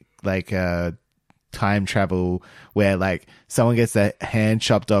like time travel, where like someone gets their hand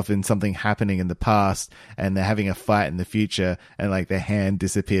chopped off in something happening in the past and they're having a fight in the future and like their hand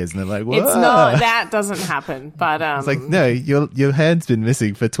disappears and they're like, whoa. It's not, that doesn't happen, but it's like, no, your hand's been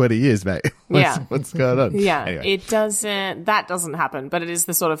missing for 20 years, mate. What's going on? Yeah, anyway. that doesn't happen, but it is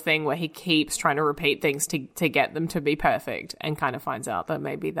the sort of thing where he keeps trying to repeat things to get them to be perfect, and kind of finds out that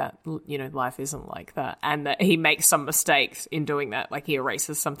maybe that, you know, life isn't like that, and that he makes some mistakes in doing that, like he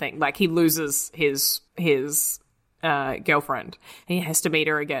erases something, like he loses his girlfriend, and he has to meet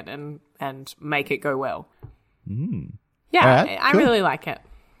her again and make it go well. Yeah, right, I really like it.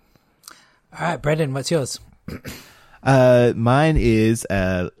 All right, Brendan, what's yours? Mine is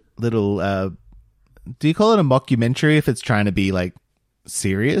a little do you call it a mockumentary if it's trying to be like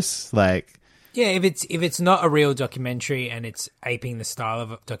serious? Like, yeah, if it's not a real documentary and it's aping the style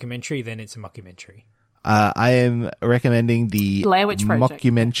of a documentary, then it's a mockumentary. I am recommending the Blair Witch Project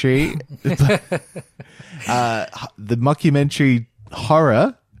mockumentary. The mockumentary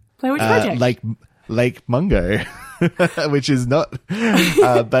horror. Blair Witch Project. Like Mungo, which is not,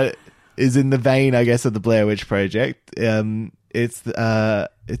 but is in the vein, I guess, of the Blair Witch Project. It's I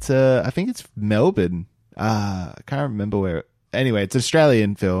think it's Melbourne. I can't remember where. Anyway, it's an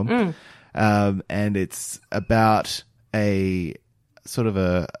Australian film, and it's about a sort of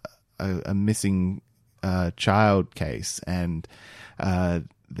a missing child case, and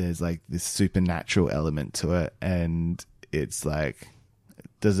there's like this supernatural element to it, and it's like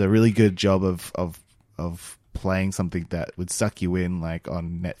does a really good job of playing something that would suck you in, like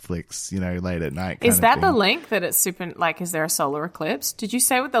on Netflix, you know, late at night. Is that the link that it's super, like, is there a solar eclipse? Did you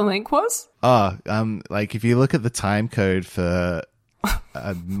say what the link was? Like if you look at the time code for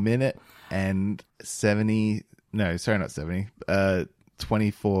a minute and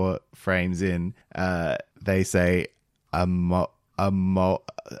 24 frames in, they say a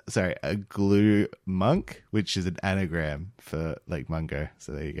glue monk, which is an anagram for like Mungo.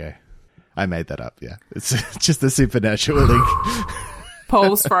 So there you go. I made that up. Yeah, it's just a supernatural link.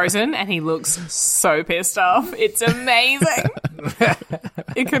 Paul's frozen and he looks so pissed off. It's amazing.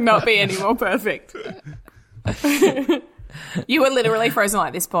 It could not be any more perfect. You were literally frozen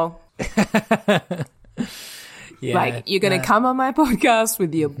like this, Paul. Yeah, like, you're going to come on my podcast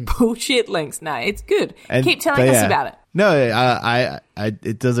with your bullshit links. No, it's good. Keep telling us about it. No,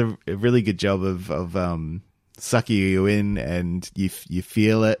 it does a really good job of sucking you in, and you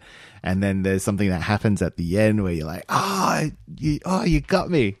feel it, and then there's something that happens at the end where you're like, you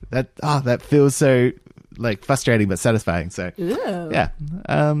got me. That feels so like frustrating but satisfying. So yeah,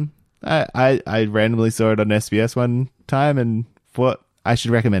 I randomly saw it on SBS one time and thought I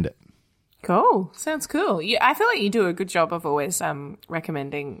should recommend it. Cool. Sounds cool. I feel like you do a good job of always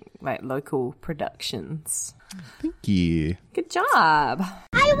recommending like local productions. Thank you. Good job.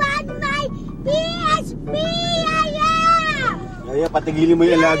 I want my PSP! Kaya patigilin mo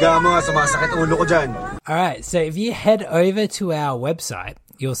yung alaga mo, sumasakit ulo ko dyan. All right, so if you head over to our website,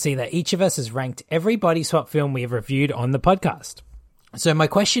 you'll see that each of us has ranked every body swap film we have reviewed on the podcast. So my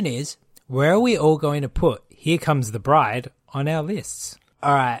question is, where are we all going to put Here Comes the Bride on our lists?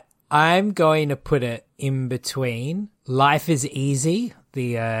 All right, I'm going to put it in between Life is Easy,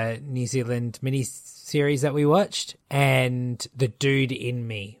 the New Zealand mini-series that we watched, and The Dude in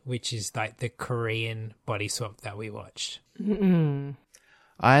Me, which is like the Korean body swap that we watched. Mm-mm.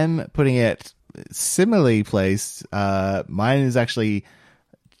 I'm putting it similarly placed. Mine is actually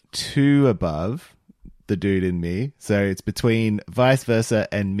 2 above The Dude in Me, so it's between Vice Versa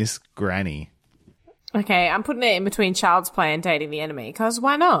and Miss Granny. Okay, I'm putting it in between Child's Play and Dating the Enemy, because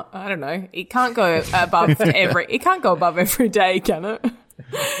why not? I don't know. It can't go above every day, can it?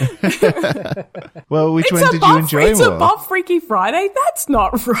 Well, which one did you enjoy It's more? above Freaky Friday? That's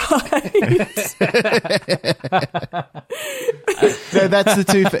not right. No, that's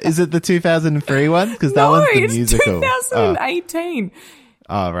the Is it the 2003 one? Because that one's the it's musical. 2018.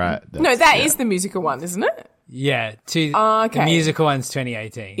 Oh, right. No, that is the musical one, isn't it? Yeah, okay. The musical one's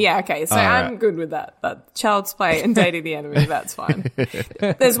 2018. Yeah, okay. So right. I'm good with that. That Child's Play and Dating the Enemy, that's fine.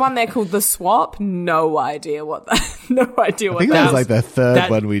 There's one there called The Swap. No idea what that I think that was like the third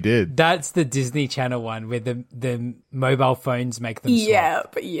one we did. That's the Disney Channel one where the mobile phones make them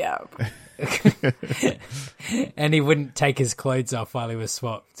swap. Yep. And he wouldn't take his clothes off while he was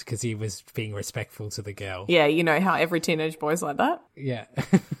swapped because he was being respectful to the girl. Yeah, you know how every teenage boy's like that? Yeah.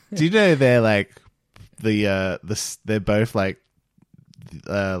 Do you know they're like they're both like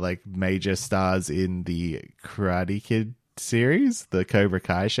major stars in the Karate Kid series, the Cobra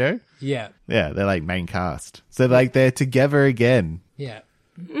Kai show? Yeah. Yeah, they're like main cast. So like they're together again. Yeah.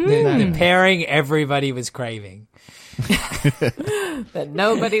 The pairing everybody was craving. That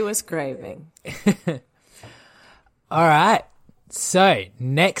nobody was craving. All right. So,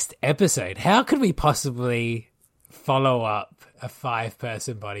 next episode, how could we possibly follow up a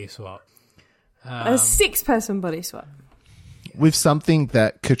 5-person body swap? A 6-person body swap. With something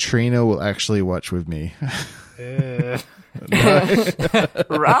that Katrina will actually watch with me.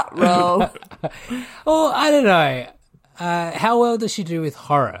 Ruh-roh. Oh, I don't know. How well does she do with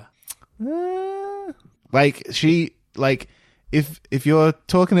horror? Like if you're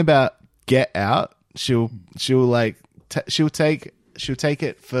talking about Get Out, she'll take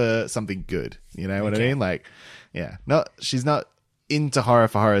it for something good. You know what I mean? Like, yeah, she's not into horror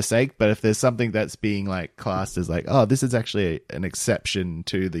for horror's sake, but if there's something that's being like classed as like, oh, this is actually an exception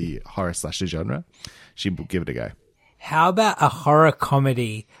to the horror slasher genre, she will give it a go. How about a horror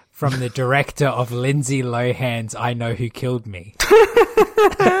comedy from the director of Lindsay Lohan's I Know Who Killed Me?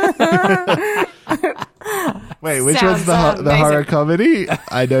 Wait, which one's the horror comedy?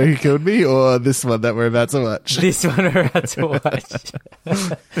 I Know Who Killed Me, or this one that we're about to watch? This one we're about to watch.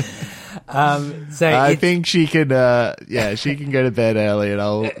 I think she can. She can go to bed early,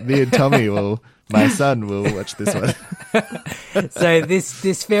 and me and Tommy my son will watch this one. So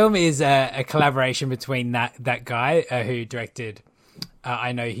this film is a collaboration between that guy who directed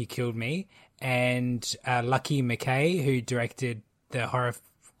I Know He Killed Me and Lucky McKay, who directed the horror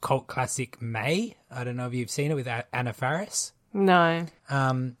cult classic May. I don't know if you've seen it with Anna Faris. No.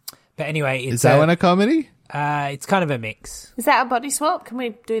 But anyway, is that one a comedy? It's kind of a mix. Is that a body swap? Can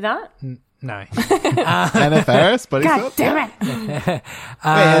we do that? No. Anna Faris body swap? God damn it!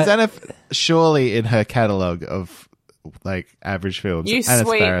 Wait, is Anna surely in her catalogue of like average films? You Anna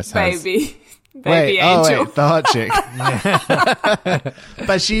sweet Faris baby. Baby angel. angel. The hot chick.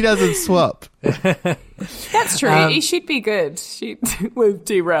 But she doesn't swap. That's true. She'd be good. We've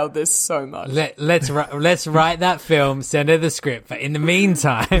derailed this so much. Let's write that film, send her the script. But in the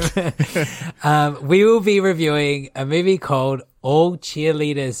meantime, we will be reviewing a movie called All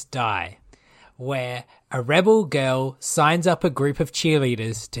Cheerleaders Die, where a rebel girl signs up a group of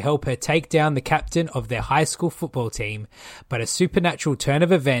cheerleaders to help her take down the captain of their high school football team, but a supernatural turn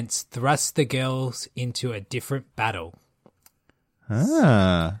of events thrusts the girls into a different battle.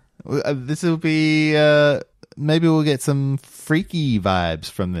 This will be... maybe we'll get some freaky vibes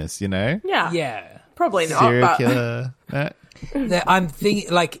from this, you know? Yeah. Probably not. Serial killer. I'm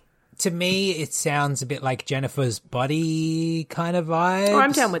thinking, like, to me, it sounds a bit like Jennifer's Body kind of vibe. Oh,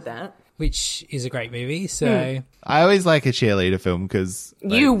 I'm down with that. Which is a great movie, so... I always like a cheerleader film because...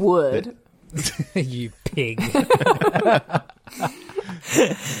 Like, you would. You pig.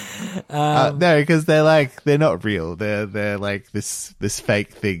 No, because they're not real. They're like this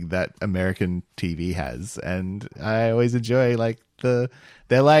fake thing that American TV has, and I always enjoy they're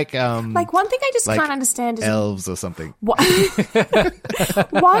like one thing I just can't understand is elves or something. Why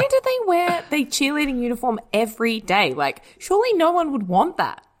do they wear the cheerleading uniform every day? Like, surely no one would want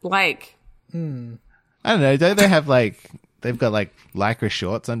that. Like, I don't know. Don't they have they've got lycra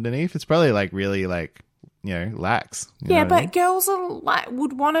shorts underneath? It's probably really lax. Yeah, but girls are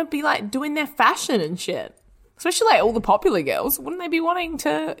would want to be doing their fashion and shit. Especially all the popular girls. Wouldn't they be wanting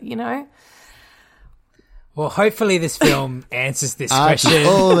to, Well, hopefully this film answers this question.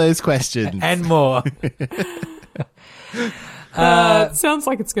 All those questions. And more. It sounds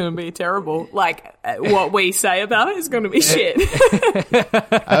like it's going to be terrible. What we say about it is going to be shit.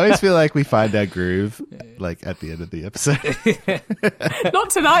 I always feel like we find our groove at the end of the episode.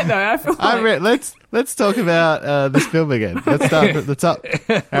 Not tonight, though. I feel let's talk about this film again. Let's start at the top.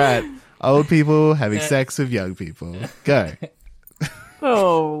 All right. Old people having sex with young people. Go.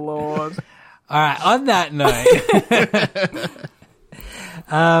 Oh, Lord. All right. On that note,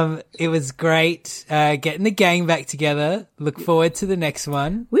 It was great getting the gang back together. Look forward to the next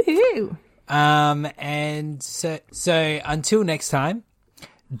one. Woohoo! And so until next time,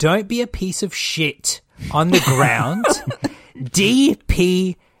 don't be a piece of shit on the ground.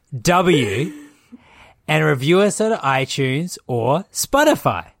 DPW, and review us on iTunes or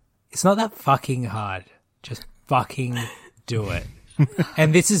Spotify. It's not that fucking hard. Just fucking do it.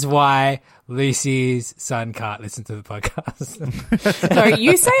 And this is why Lucy's son can't listen to the podcast. No,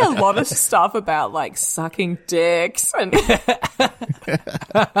 you say a lot of stuff about like sucking dicks and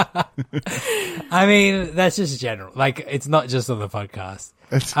I mean, that's just general. Like, it's not just on the podcast.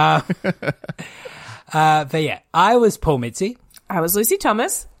 But yeah, I was Paul Mitzi. I was Lucy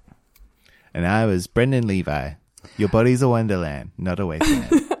Thomas. And I was Brendan Levi. Your body's a wonderland, not a wasteland.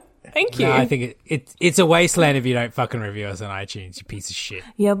 Thank you. No, I think it's a wasteland if you don't fucking review us on iTunes, you piece of shit.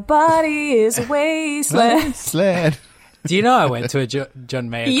 Your body is a wasteland. Wasteland. Do you know I went to a John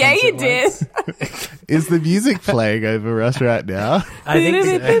Mayer Yeah, concert you did. Is the music playing over us right now? I think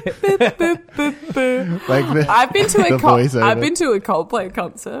so. Like I've been to voiceover. I've been to a Coldplay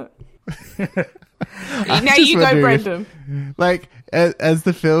concert. Now just you go, wondering if, Brendan. like, as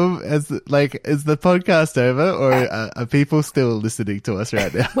the film, is the podcast over, or are people still listening to us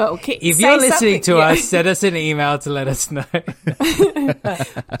right now? Well, if you're listening to us, send us an email to let us know.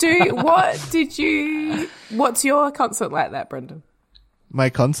 What's your concert like that, Brendan?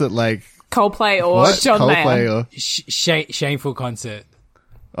 My concert, like Coldplay or what? John Coldplay Mayer? or Shameful concert.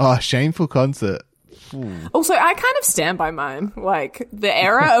 Oh, shameful concert. Also, I kind of stand by mine. Like, the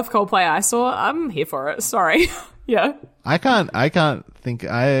era of Coldplay I saw, I'm here for it. Sorry. Yeah. I can't think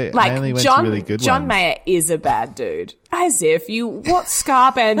I only went to really good John ones. Mayer is a bad dude. As if what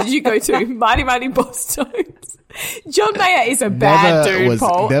ska band did you go to? Mighty Mighty Boss Tones. John Mayer is a bad dude,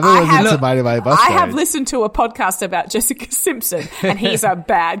 Paul. Never was into Mighty Mighty Boss I have Tones. listened to a podcast about Jessica Simpson, and he's a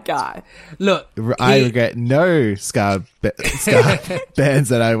bad guy. Look, I regret no ska bands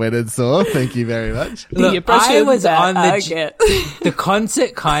that I went and saw. Thank you very much. Look, I was on the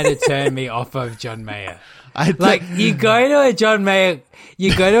concert kind of turned me off of John Mayer. You go to a John Mayer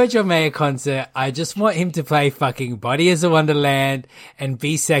concert, I just want him to play fucking Body is a Wonderland and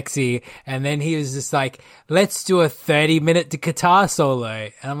be sexy, and then he was just like, let's do a 30-minute guitar solo.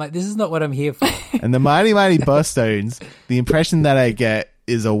 And I'm like, this is not what I'm here for. And the Mighty Mighty Boss Tones, the impression that I get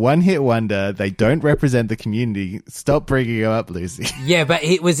is a one-hit wonder. They don't represent the community. Stop bringing them up, Lucy. Yeah, but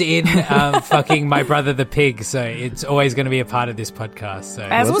it was in fucking My Brother the Pig, so it's always going to be a part of this podcast. So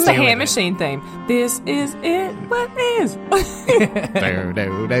As was the Hair Machine theme. This is it. What is? No, here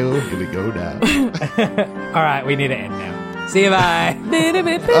we go now. All right, we need to end now. See you, bye.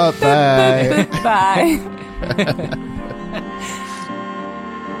 Oh, bye. Bye.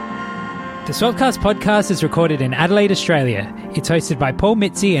 The Swapcast podcast is recorded in Adelaide, Australia. It's hosted by Paul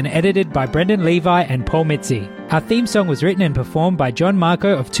Mitzi and edited by Brendan Levi and Paul Mitzi. Our theme song was written and performed by John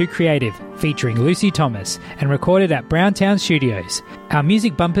Marco of Too Creative, featuring Lucy Thomas, and recorded at Browntown Studios. Our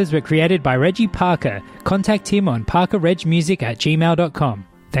music bumpers were created by Reggie Parker. Contact him on parkerregmusic@gmail.com.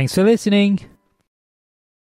 Thanks for listening.